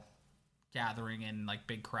comfortable gathering in like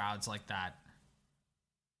big crowds like that.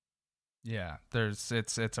 Yeah, it's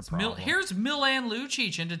a problem. Here's Milan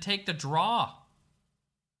Lucic in to take the draw.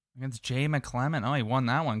 Against Jay McClement. Oh, he won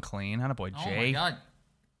that one clean. Attaboy, Oh Jay. my God.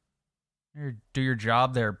 Here, do your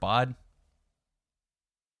job there, bud.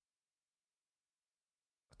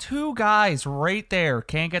 Two guys right there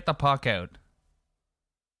can't get the puck out.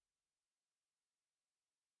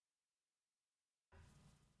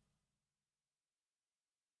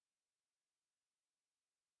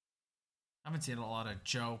 I haven't seen a lot of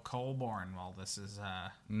Joe Colborne while this is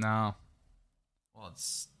No. well,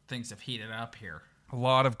 things have heated up here. A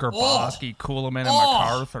lot of Grabowski, Kuhlman, and Oh!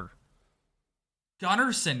 MacArthur.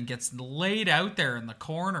 Gunnarsson gets laid out there in the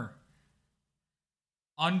corner.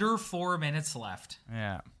 Under 4 minutes left.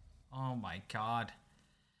 Yeah. Oh my God.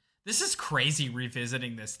 This is crazy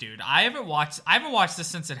revisiting this, dude. I haven't watched this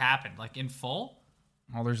since it happened, like in full.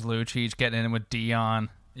 Oh, there's Lucic getting in with Dion.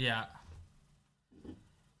 Yeah.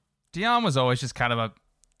 Dion was always just kind of a...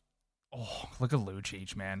 Oh, look at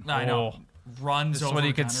Lucic, man. I know. Runs This is over when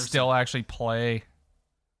he could Gunnarsson. still actually play.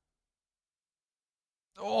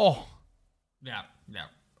 Oh. Yeah.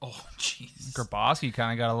 Oh, jeez. Grabowski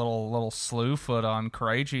kind of got a little slew foot on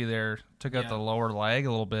Krejci there. Took out Yeah. the lower leg a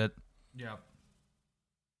little bit. Yep.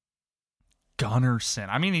 Gunnarsson.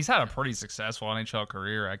 I mean, he's had a pretty successful NHL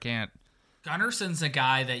career. I can't... Gunnarsson's a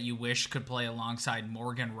guy that you wish could play alongside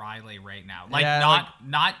Morgan Riley right now. Like Yeah,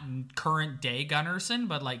 not current day Gunnarsson,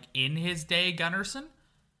 but like in his day Gunnarsson.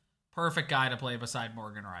 Perfect guy to play beside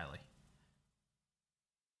Morgan Riley.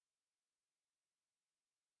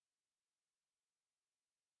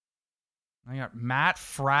 I got Matt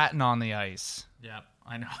Fratton on the ice. Yep,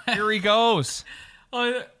 I know. Here he goes.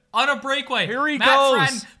 On a breakaway. Here he Matt goes.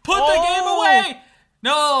 Fratton put the game away.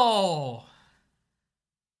 No.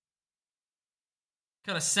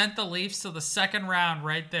 Could have sent the Leafs to the second round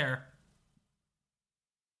right there.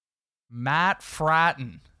 Matt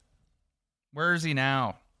Fratton. Where is he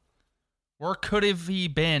now? Where could have he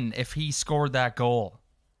been if he scored that goal?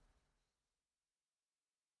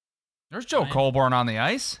 There's Joe Right. Colborne on the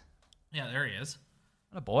ice. Yeah, there he is.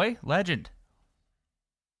 What a boy. Legend.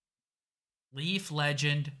 Leaf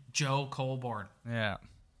legend Joe Colborne. Yeah.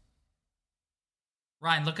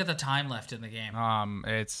 Ryan, look at the time left in the game.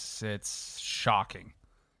 It's shocking.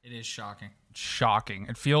 It is shocking. Shocking.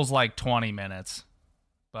 It feels like 20 minutes,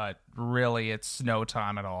 but really it's no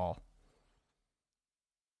time at all.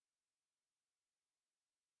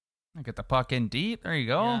 Get the puck in deep. There you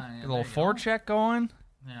go. Yeah, Get a there little you go. forecheck going.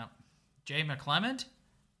 Yeah. Jay McClement.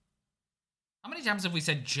 How many times have we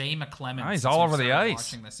said Jay McClement? Oh, he's since all we over the started ice.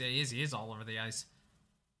 Watching this? Yeah, he is all over the ice.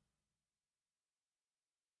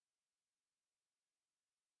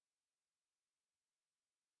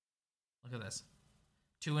 Look at this.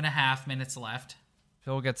 2.5 minutes left.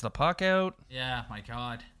 Phil gets the puck out. Yeah, my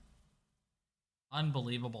God.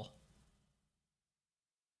 Unbelievable.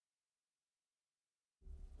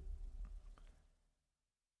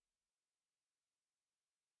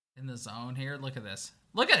 In the zone here. Look at this.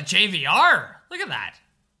 Look at JVR. Look at that.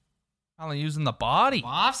 Finally using the body.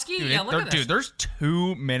 Wofsky? Dude, Yeah, look at this. dude, there's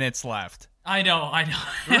 2 minutes left. I know.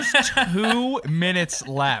 There's 2 minutes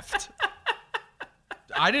left.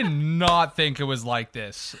 I did not think it was like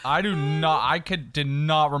this. Did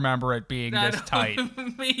not remember it being this tight.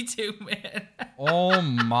 Me too, man. Oh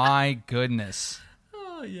my goodness.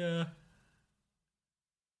 Oh yeah.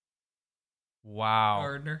 Wow.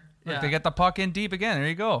 Gardner. Look, Yeah. they get the puck in deep again. There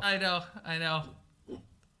you go. I know.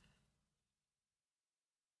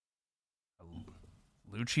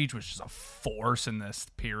 Lucic was just a force in this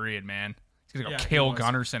period, man. He's gonna go Yeah, he kill was.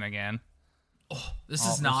 Gunnarsson again. This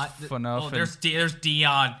Oh, is not. there's Phaneuf There's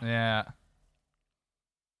Dion. Yeah,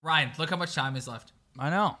 Ryan, look how much time is left. I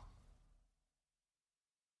know.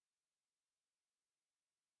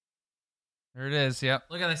 There it is. Yep.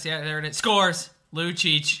 Look at this. Yeah, there it is. Scores.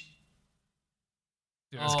 Lucic.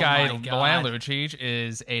 Dude, this Oh guy, my Milan God. Lucic,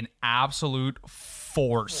 is an absolute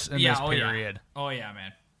force in this period. Oh yeah,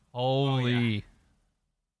 man. Holy.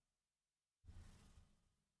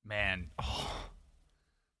 Man. Oh,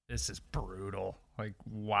 this is brutal. Like,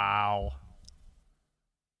 wow.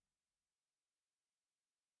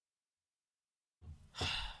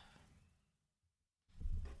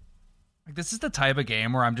 Like, this is the type of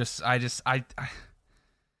game where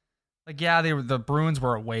like, yeah, the Bruins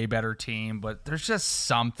were a way better team, but there's just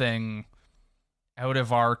something out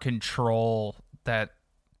of our control that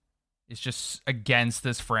is just against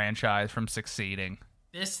this franchise from succeeding.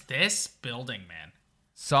 This building, man.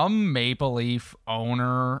 Some Maple Leaf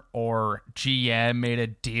owner or GM made a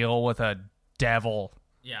deal with a devil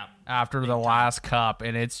Yeah. after the last cup,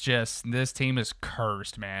 and it's just, this team is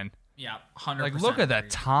cursed, man. Yeah. 100%. Like, look at the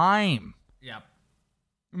time. Yeah.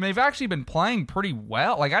 I mean, they've actually been playing pretty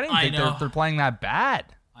well. Like, I didn't think know. they're playing that bad.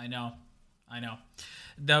 I know.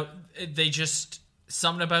 They just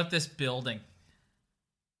something about this building.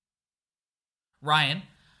 Ryan,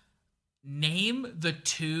 name the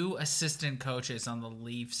 2 assistant coaches on the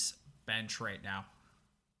Leafs bench right now.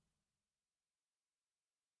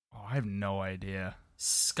 Oh, I have no idea.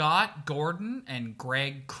 Scott Gordon and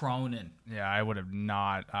Greg Cronin. Yeah, I would have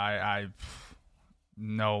not.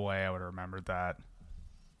 No way I would have remembered that.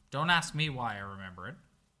 Don't ask me why I remember it.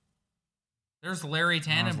 There's Larry That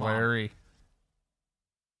was Tannenbaum. Larry.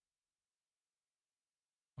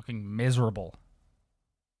 Looking miserable.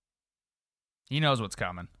 He knows what's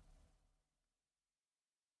coming.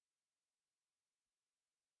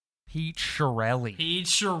 Pete Chiarelli. Pete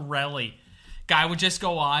Chiarelli. Guy would just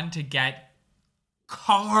go on to get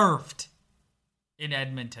carved in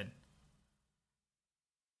Edmonton.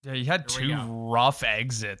 Yeah, he had Here we 2 go. rough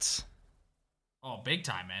exits. Oh, big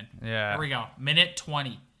time, man. Yeah. Here we go. Minute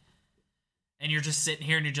 20. And you're just sitting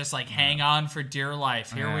here and you're just like, hang on for dear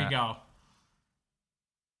life. Here we Yeah. go.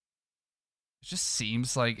 It just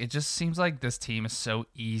seems like this team is so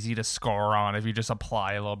easy to score on if you just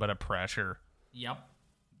apply a little bit of pressure. Yep.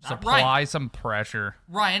 Just apply some pressure.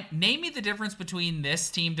 Ryan, name me the difference between this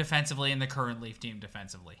team defensively and the current Leaf team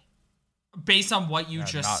defensively. Based on what you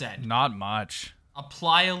just said. Not much.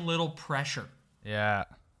 Apply a little pressure. Yeah.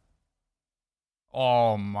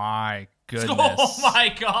 Oh my goodness. Oh my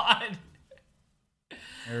God.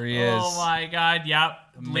 There he is. Oh my God. Yep.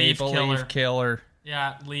 Leaf Maple killer. Leaf killer.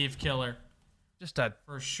 Yeah, Leaf killer. Just a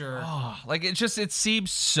For sure. like it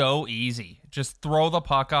seems so easy. Just throw the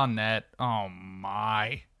puck on net. Oh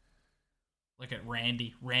my. Look at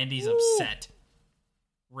Randy. Randy's upset.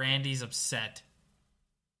 Randy's upset.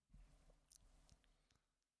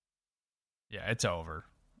 Yeah, it's over.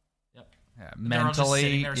 Yep. Yeah, They're all just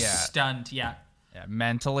sitting mentally, there yeah. stunned. Yeah. Yeah,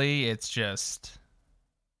 mentally, it's just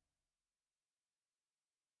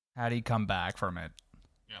how do you come back from it?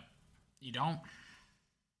 Yep. You don't.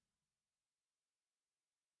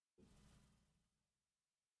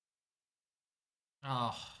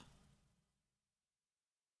 Oh.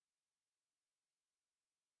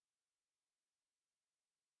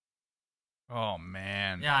 Oh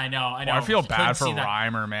man. Yeah, I know. Oh, I feel bad Couldn't for see that.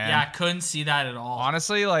 Reimer, man. Yeah, couldn't see that at all.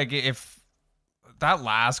 Honestly, like if that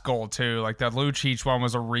last goal too, like the Lucic one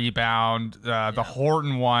was a rebound. The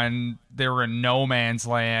Horton one, they were in no man's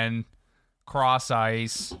land, cross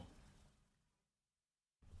ice.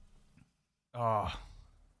 Oh,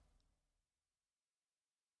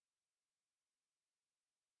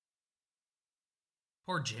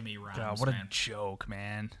 Poor Jimmy Rhymes, God, what man. a joke,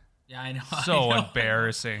 man. Yeah, I know. So I know.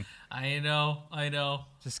 embarrassing. I know.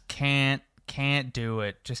 Just can't do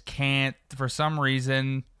it. Just can't. For some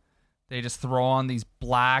reason, they just throw on these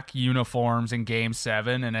black uniforms in Game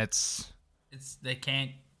 7, and They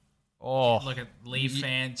can't look at Leaf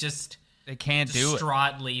fans. Just they can't do it.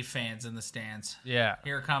 distraught Leaf fans in the stands. Yeah.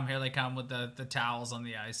 Here they come with the towels on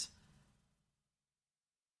the ice.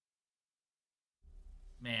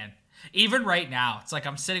 Man, even right now, it's like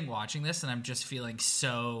I'm sitting watching this and I'm just feeling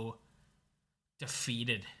so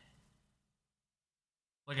defeated.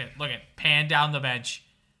 Look at pan down the bench.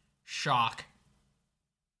 Shock.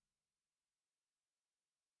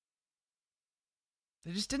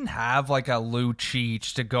 They just didn't have like a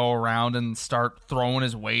Lucic to go around and start throwing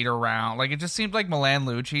his weight around. Like, it just seemed like Milan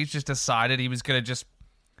Lucic just decided he was going to just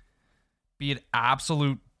be an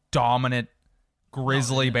absolute dominant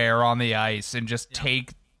grizzly bear on the ice and just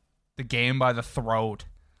take the game by the throat.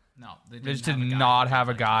 No, they just did not have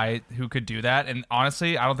a guy who could do that. And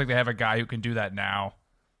honestly, I don't think they have a guy who can do that now.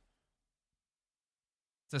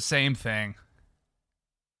 It's the same thing.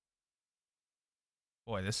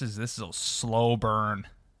 Boy, this is a slow burn.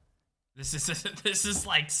 This is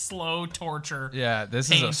like slow torture. Yeah, this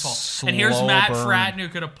painful. Is a slow And here's Matt burn. Fratton who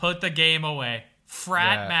could have put the game away.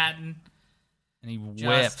 Matton. And he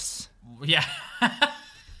whiffs. Yeah.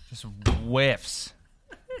 Just whiffs.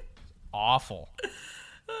 Awful.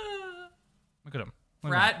 Look at him.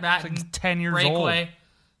 Matton. He's like 10 years breakaway.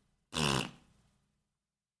 old. Looks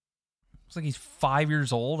like he's 5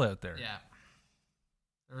 years old out there. Yeah.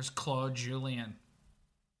 There's Claude Julien.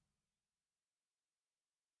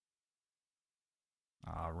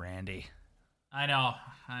 Oh, Randy. I know.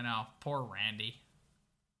 Poor Randy.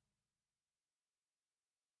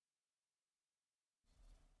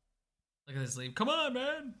 Look at this lead. Come on,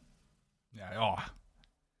 man. Yeah.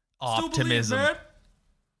 Optimism. Believe, man.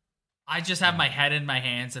 I just have my head in my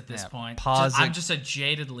hands at this point. I'm just a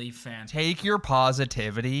jaded Leaf fan. Take your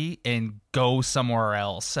positivity and go somewhere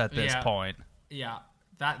else at this point. Yeah.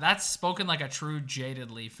 That's spoken like a true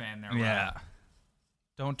jaded Leaf fan there. Yeah. Right?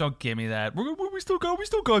 Don't give me that. We still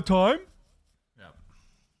got time. Yep.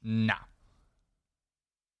 Nah.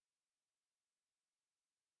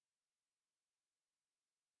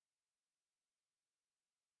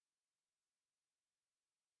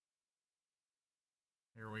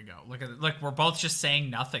 Here we go. Look at it. Look, we're both just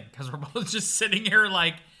saying nothing because we're both just sitting here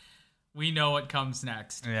like we know what comes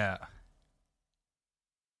next. Yeah.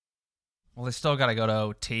 Well, they still got to go to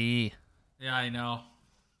OT. Yeah, I know.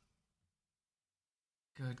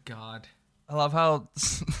 Good God. I love how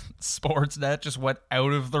Sportsnet just went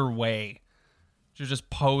out of their way to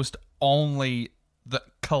just post only the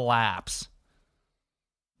collapse.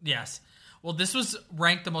 Yes. Well, this was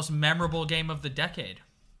ranked the most memorable game of the decade.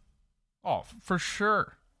 Oh, for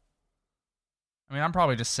sure. I mean, I'm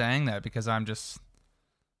probably just saying that because I'm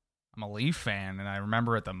a Leaf fan and I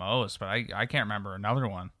remember it the most, but I can't remember another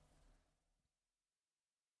one.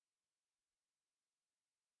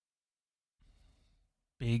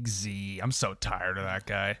 Big Z. I'm so tired of that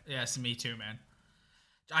guy. Yes, me too, man.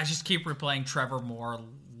 I just keep replaying Trevor Moore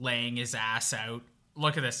laying his ass out.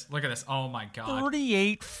 Look at this. Oh my God.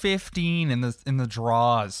 38-15 in the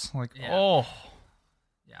draws. Like, oh.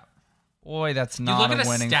 Yeah. Boy, that's not a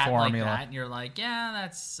winning formula. You look at a stat like that and you're like, yeah,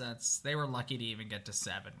 that's they were lucky to even get to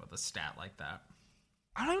 7 with a stat like that.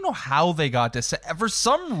 I don't know how they got to 7. For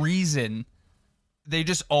some reason, they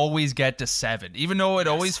just always get to 7. Even though it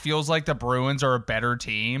always feels like the Bruins are a better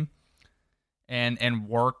team and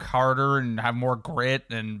work harder and have more grit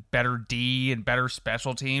and better D and better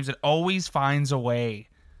special teams, it always finds a way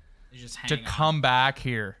to come back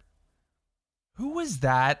here. Who was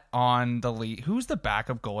that on the Leafs? Who's the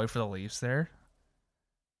backup goalie for the Leafs there?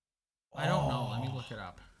 I don't know. Let me look it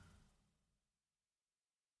up.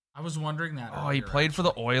 I was wondering that. Oh, he played for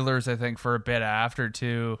the Oilers, I think, for a bit after,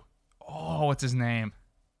 too. Oh, what's his name?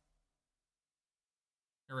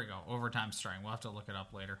 Here we go. Overtime string. We'll have to look it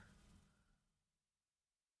up later.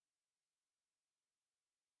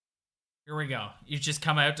 Here we go. You just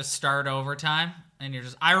come out to start overtime, and you're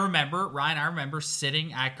just... I remember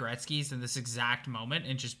sitting at Gretzky's in this exact moment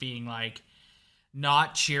and just being like,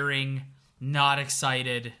 not cheering, not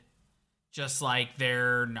excited, just like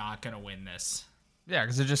they're not going to win this. Yeah,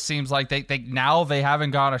 because it just seems like they now they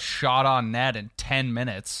haven't got a shot on net in 10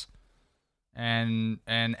 minutes. And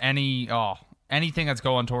anything that's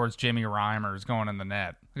going towards Jimmy Reimer is going in the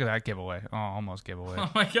net. Look at that giveaway. Oh, almost giveaway.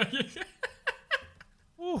 Oh, my God.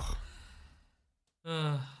 Whew.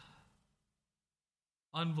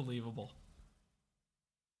 Unbelievable.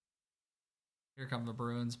 Here come the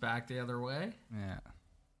Bruins back the other way. Yeah.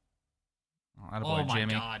 Oh, my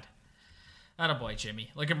God. Attaboy,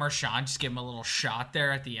 Jimmy. Look at Marchand. Just give him a little shot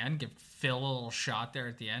there at the end. Give Phil a little shot there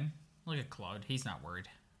at the end. Look at Claude. He's not worried.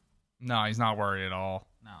 No, he's not worried at all.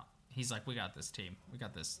 No. He's like, we got this team. We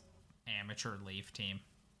got this amateur Leaf team.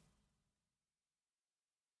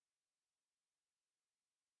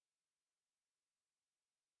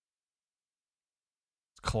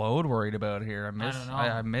 Claude worried about here? I don't know.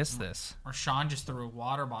 I missed this. Marchand just threw a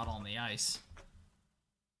water bottle on the ice.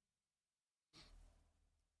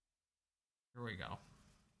 Here we go.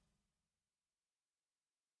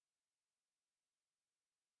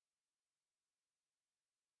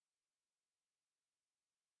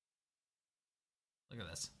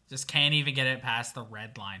 this. Just can't even get it past the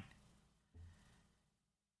red line.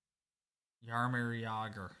 Jaromir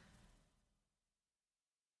Jagr.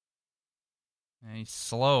 Yeah, he's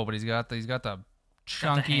slow, but he's got the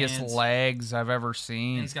chunkiest legs I've ever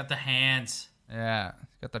seen. And he's got the hands. Yeah,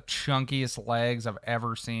 he's got the chunkiest legs I've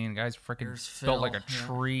ever seen. Guy's freaking built like a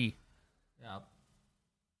tree. Yep.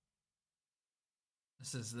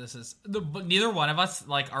 This is but neither one of us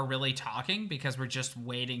like are really talking because we're just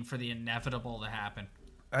waiting for the inevitable to happen.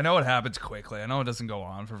 I know it happens quickly. I know it doesn't go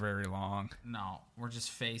on for very long. No, we're just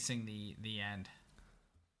facing the end.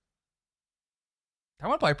 That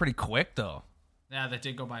went by pretty quick though. Yeah, that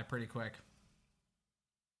did go by pretty quick.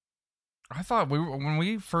 I thought when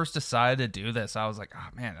we first decided to do this, I was like, oh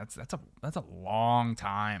man, that's a long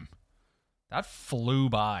time. That flew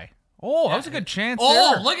by. Oh, that was a good chance.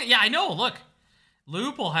 Oh, there. Look at I know. Look,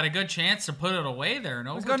 Lupul had a good chance to put it away there. In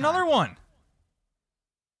overtime. He's got another one.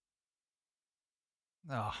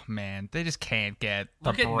 Oh man, they just can't get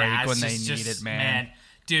the break when they need it, man.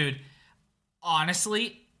 Dude,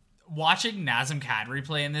 honestly, watching Nazem Kadri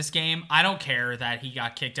play in this game, I don't care that he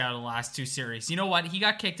got kicked out of the last 2 series. You know what? He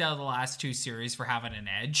got kicked out of the last 2 series for having an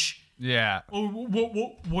edge. Yeah.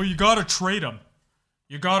 Oh, well, you gotta trade him.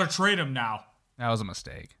 You gotta trade him now. That was a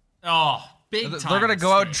mistake. Oh, big time. They're gonna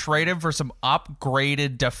go out and trade him for some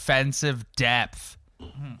upgraded defensive depth,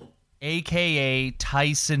 aka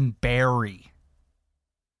Tyson Barrie.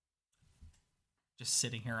 Just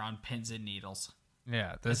sitting here on pins and needles.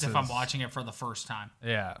 Yeah, as if I'm watching it for the first time.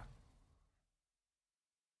 Yeah.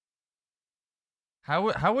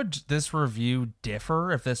 How would this review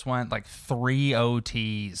differ if this went like 3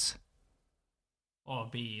 OTs? Oh,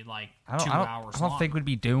 it'd be like 2 hours long. I don't think we'd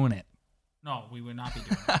be doing it. No, we would not be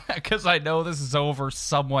doing it. Because I know this is over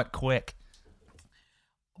somewhat quick.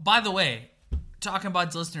 By the way, Talking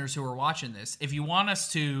Buds listeners who are watching this, if you want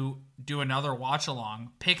us to do another watch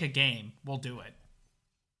along, pick a game, we'll do it.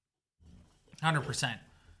 100%.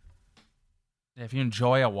 If you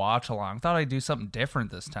enjoy a watch along, I thought I'd do something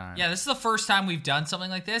different this time. Yeah, this is the first time we've done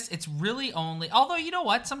something like this. It's really only, although you know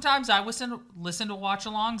what? Sometimes I listen to watch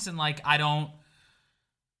alongs and like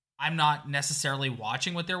I'm not necessarily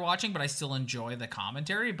watching what they're watching, but I still enjoy the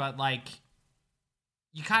commentary. But like,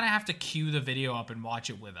 you kind of have to cue the video up and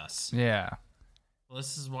watch it with us. Yeah. Well,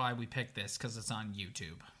 this is why we picked this, because it's on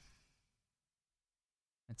YouTube.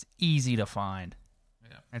 It's easy to find.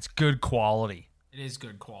 Yeah. It's good quality. It is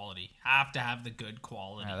good quality. Have to have the good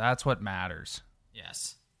quality. Yeah, that's what matters.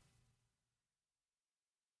 Yes.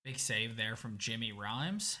 Big save there from Jimmy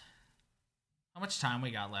Rhymes. How much time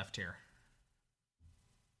we got left here?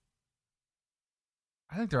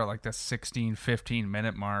 I think they're at like the 16, 15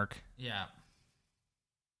 minute mark. Yeah.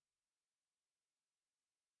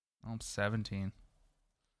 Oh, 17.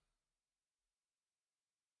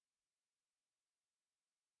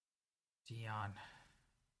 Dion.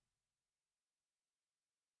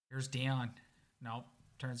 Here's Dion. Nope.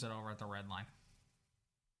 Turns it over at the red line.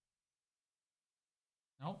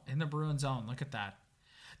 Nope. In the Bruin zone. Look at that.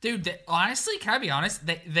 Dude, honestly, can I be honest?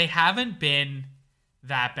 They haven't been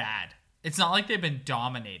that bad. It's not like they've been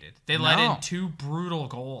dominated. They let in 2 brutal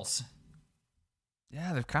goals.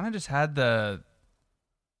 Yeah, they've kind of just had all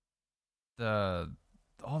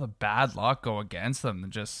the bad luck go against them.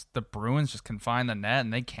 Just the Bruins just can find the net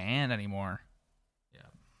and they can't anymore.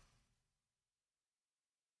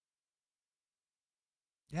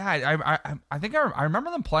 Yeah, I think I remember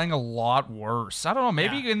them playing a lot worse. I don't know.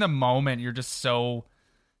 Maybe in the moment you're just so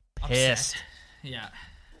pissed. Upset. Yeah.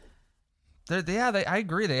 I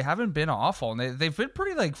agree. They haven't been awful, and they've been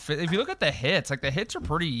pretty like. If you look at the hits, like the hits are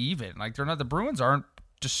pretty even. Like they're not. The Bruins aren't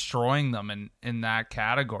destroying them in that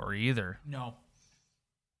category either. No.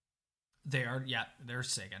 They are. Yeah, they're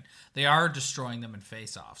singing. They are destroying them in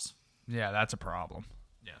faceoffs. Yeah, that's a problem.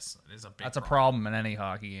 Yes, it is a big. That's a problem in any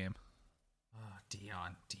hockey game. Oh,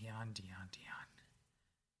 Dion.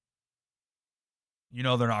 You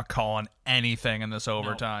know they're not calling anything in this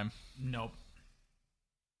overtime. Nope.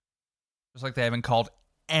 Just like they haven't called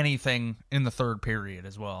anything in the third period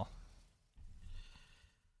as well.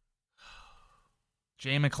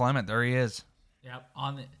 Jay McClement, there he is. Yep.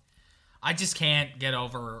 I just can't get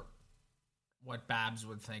over what Babs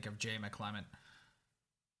would think of Jay McClement.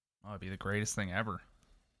 Oh, it'd be the greatest thing ever.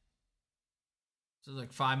 So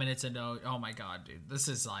like 5 minutes into, oh my god, dude, this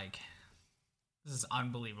is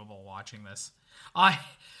unbelievable watching this.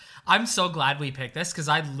 I'm so glad we picked this because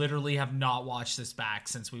I literally have not watched this back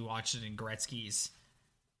since we watched it in Gretzky's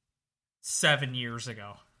 7 years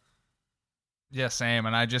ago. Yeah, same.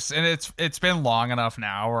 And it's been long enough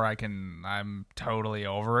now where I'm totally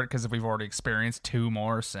over it because we've already experienced 2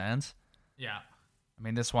 more since. Yeah. I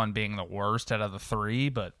mean, this one being the worst out of the three,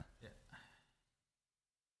 but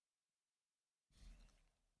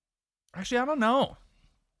actually, I don't know.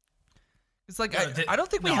 It's like I don't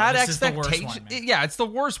think we had expectations. Yeah, it's the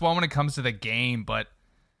worst one when it comes to the game, but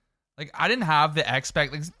like I didn't have the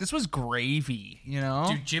like, this was gravy, you know?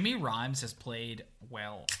 Dude, Jimmy Rhymes has played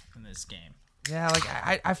well in this game. Yeah, like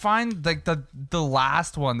I find like the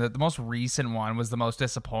last one, the most recent one, was the most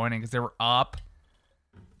disappointing because they were up,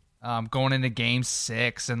 going into Game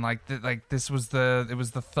 6, and like this was it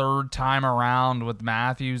was the third time around with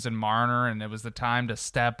Matthews and Marner, and it was the time to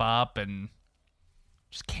step up, and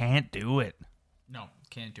just can't do it. No,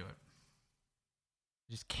 can't do it.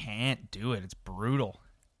 Just can't do it. It's brutal.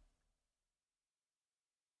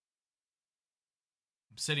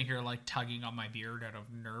 I'm sitting here like tugging on my beard out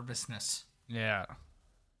of nervousness. Yeah.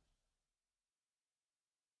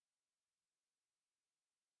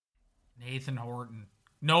 Nathan Horton.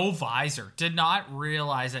 No visor. Did not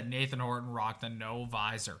realize that Nathan Horton rocked the no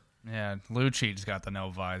visor. Yeah, Lucci's got the no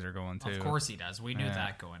visor going too. Of course he does. We knew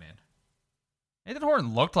that going in. Nathan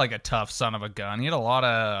Horton looked like a tough son of a gun. He had a lot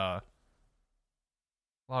of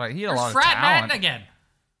Frat talent. Madden again.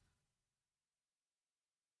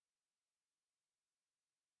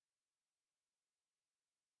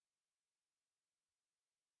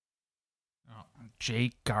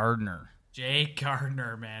 Jake Gardner. Jake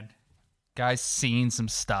Gardner, man. Guy's seen some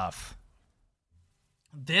stuff.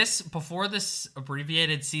 Before this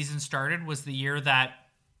abbreviated season started, was the year that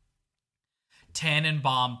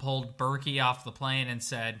Tannenbaum pulled Berkey off the plane and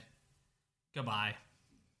said, goodbye.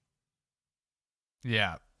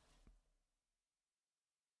 Yeah.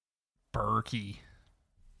 Berkey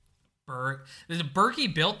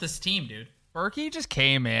built this team, dude. Berkey just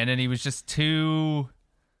came in and he was just too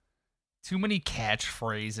many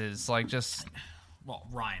catchphrases. Like just... Well,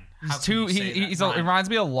 Ryan. He reminds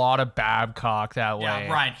me a lot of Babcock that way.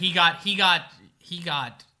 Yeah, Ryan.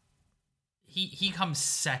 He comes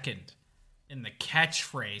second in the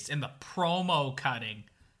catchphrase, in the promo cutting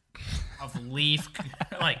of Leaf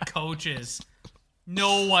like coaches.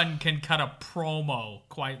 No one can cut a promo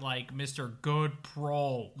quite like Mr. Good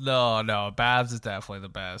Pro. No, Babs is definitely the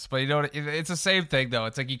best. But you know what? It's the same thing though.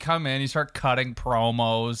 It's like you come in, you start cutting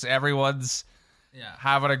promos. Everyone's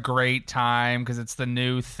having a great time because it's the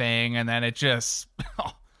new thing, and then it just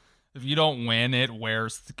if you don't win, it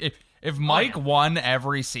wears. If Mike won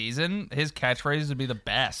every season, his catchphrase would be the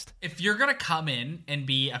best. If you're gonna come in and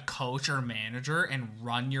be a coach or manager and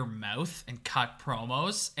run your mouth and cut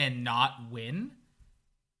promos and not win,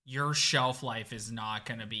 your shelf life is not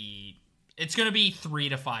gonna be. It's gonna be 3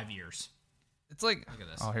 to 5 years. It's like, look at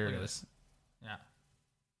this. Oh, here look it is.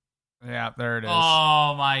 Yeah, there it is.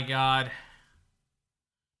 Oh my god.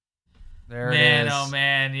 There it is. Oh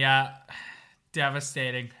man, yeah.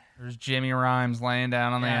 Devastating. There's Jimmy Rhymes laying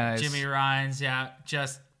down on the ice. Jimmy Rhymes,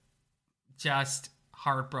 just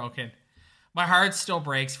heartbroken. My heart still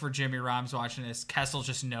breaks for Jimmy Rhymes watching this. Kessel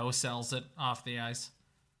just no-sells it off the ice.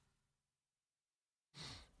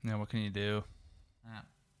 Yeah, what can you do? Yeah.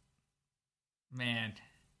 Man.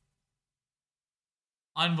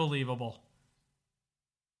 Unbelievable.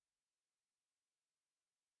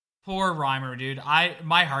 Poor Reimer, dude.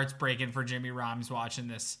 My heart's breaking for Jimmy Rhymes watching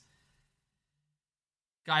this.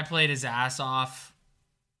 Guy played his ass off.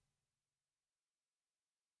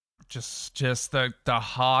 Just the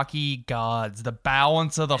hockey gods, the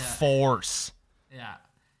balance of the force. Yeah.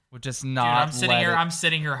 Would just not. Dude, I'm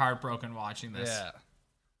sitting here heartbroken watching this. Yeah.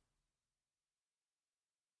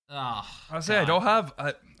 Oh, I say I don't have.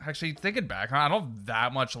 Actually, thinking back, I don't have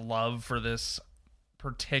that much love for this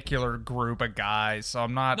particular group of guys, so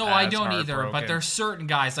I'm not. No, I don't either. But there's certain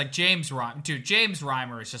guys like James Reimer. Dude, James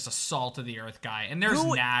Reimer is just a salt of the earth guy, and there's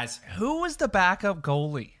Naz. Who was the backup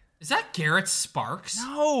goalie? Is that Garrett Sparks?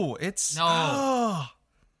 No, it's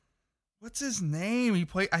what's his name? He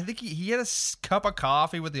played. I think he had a cup of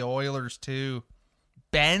coffee with the Oilers too.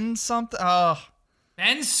 Ben something.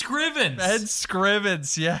 Ben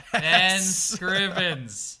Scrivens. Yes. Ben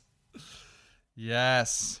Scrivens.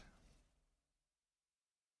 Yes.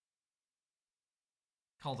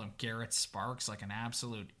 Called him Garrett Sparks like an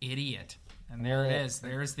absolute idiot. And there it is.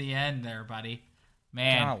 There's the end there, buddy.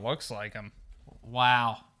 Man. Kind of looks like him.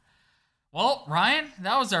 Wow. Well, Ryan,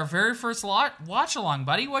 that was our very first watch along,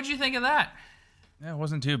 buddy. What'd you think of that? Yeah, it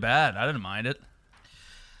wasn't too bad. I didn't mind it.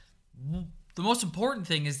 The most important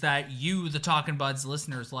thing is that you, the Talking Buds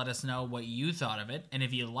listeners, let us know what you thought of it. And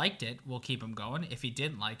if you liked it, we'll keep them going. If you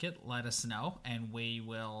didn't like it, let us know, and we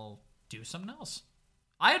will do something else.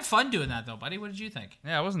 I had fun doing that, though, buddy. What did you think?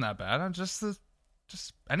 Yeah, it wasn't that bad. Just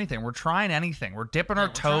anything. We're trying anything. We're dipping our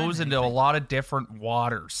toes into a lot of different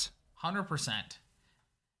waters. 100%.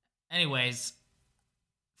 Anyways,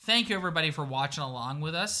 thank you everybody for watching along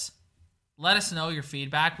with us. Let us know your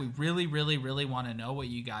feedback. We really, really, really want to know what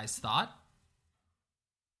you guys thought.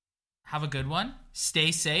 Have a good one.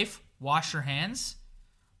 Stay safe. Wash your hands.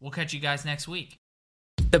 We'll catch you guys next week.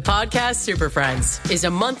 The Podcast Super Friends is a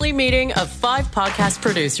monthly meeting of 5 podcast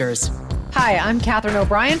producers. Hi, I'm Catherine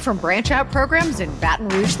O'Brien from Branch Out Programs in Baton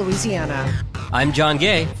Rouge, Louisiana. I'm John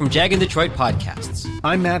Gay from Jag and Detroit Podcasts.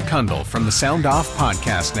 I'm Matt Kundle from the Sound Off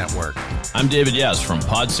Podcast Network. I'm David Yaz from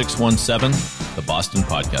Pod 617, the Boston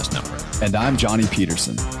Podcast Network. And I'm Johnny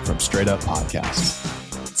Peterson from Straight Up Podcasts.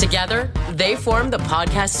 Together, they form the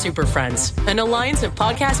Podcast Super Friends, an alliance of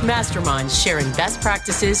podcast masterminds sharing best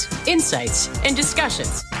practices, insights, and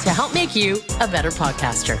discussions to help make you a better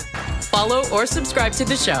podcaster. Follow or subscribe to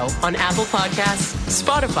the show on Apple Podcasts,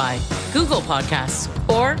 Spotify, Google Podcasts,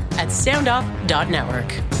 or at soundoff.network.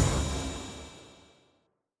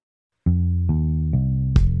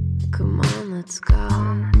 Come on, let's go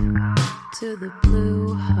to the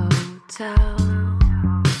Blue Hotel.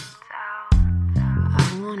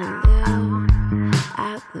 I wanna live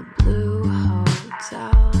at the Blue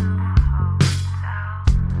Hotel.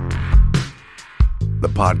 The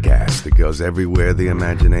podcast that goes everywhere the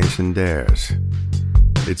imagination dares.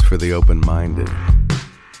 It's for the open-minded,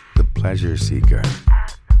 the pleasure seeker.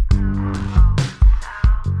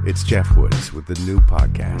 It's Jeff Woods with the new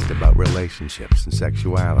podcast about relationships and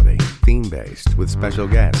sexuality, theme-based with special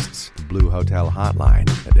guests, the Blue Hotel Hotline,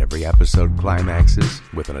 and every episode climaxes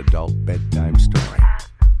with an adult bedtime story.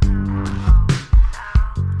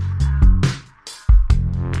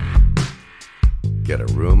 Get a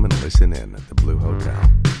room and listen in at the Blue Hotel.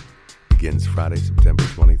 Begins Friday, September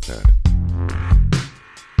 23rd.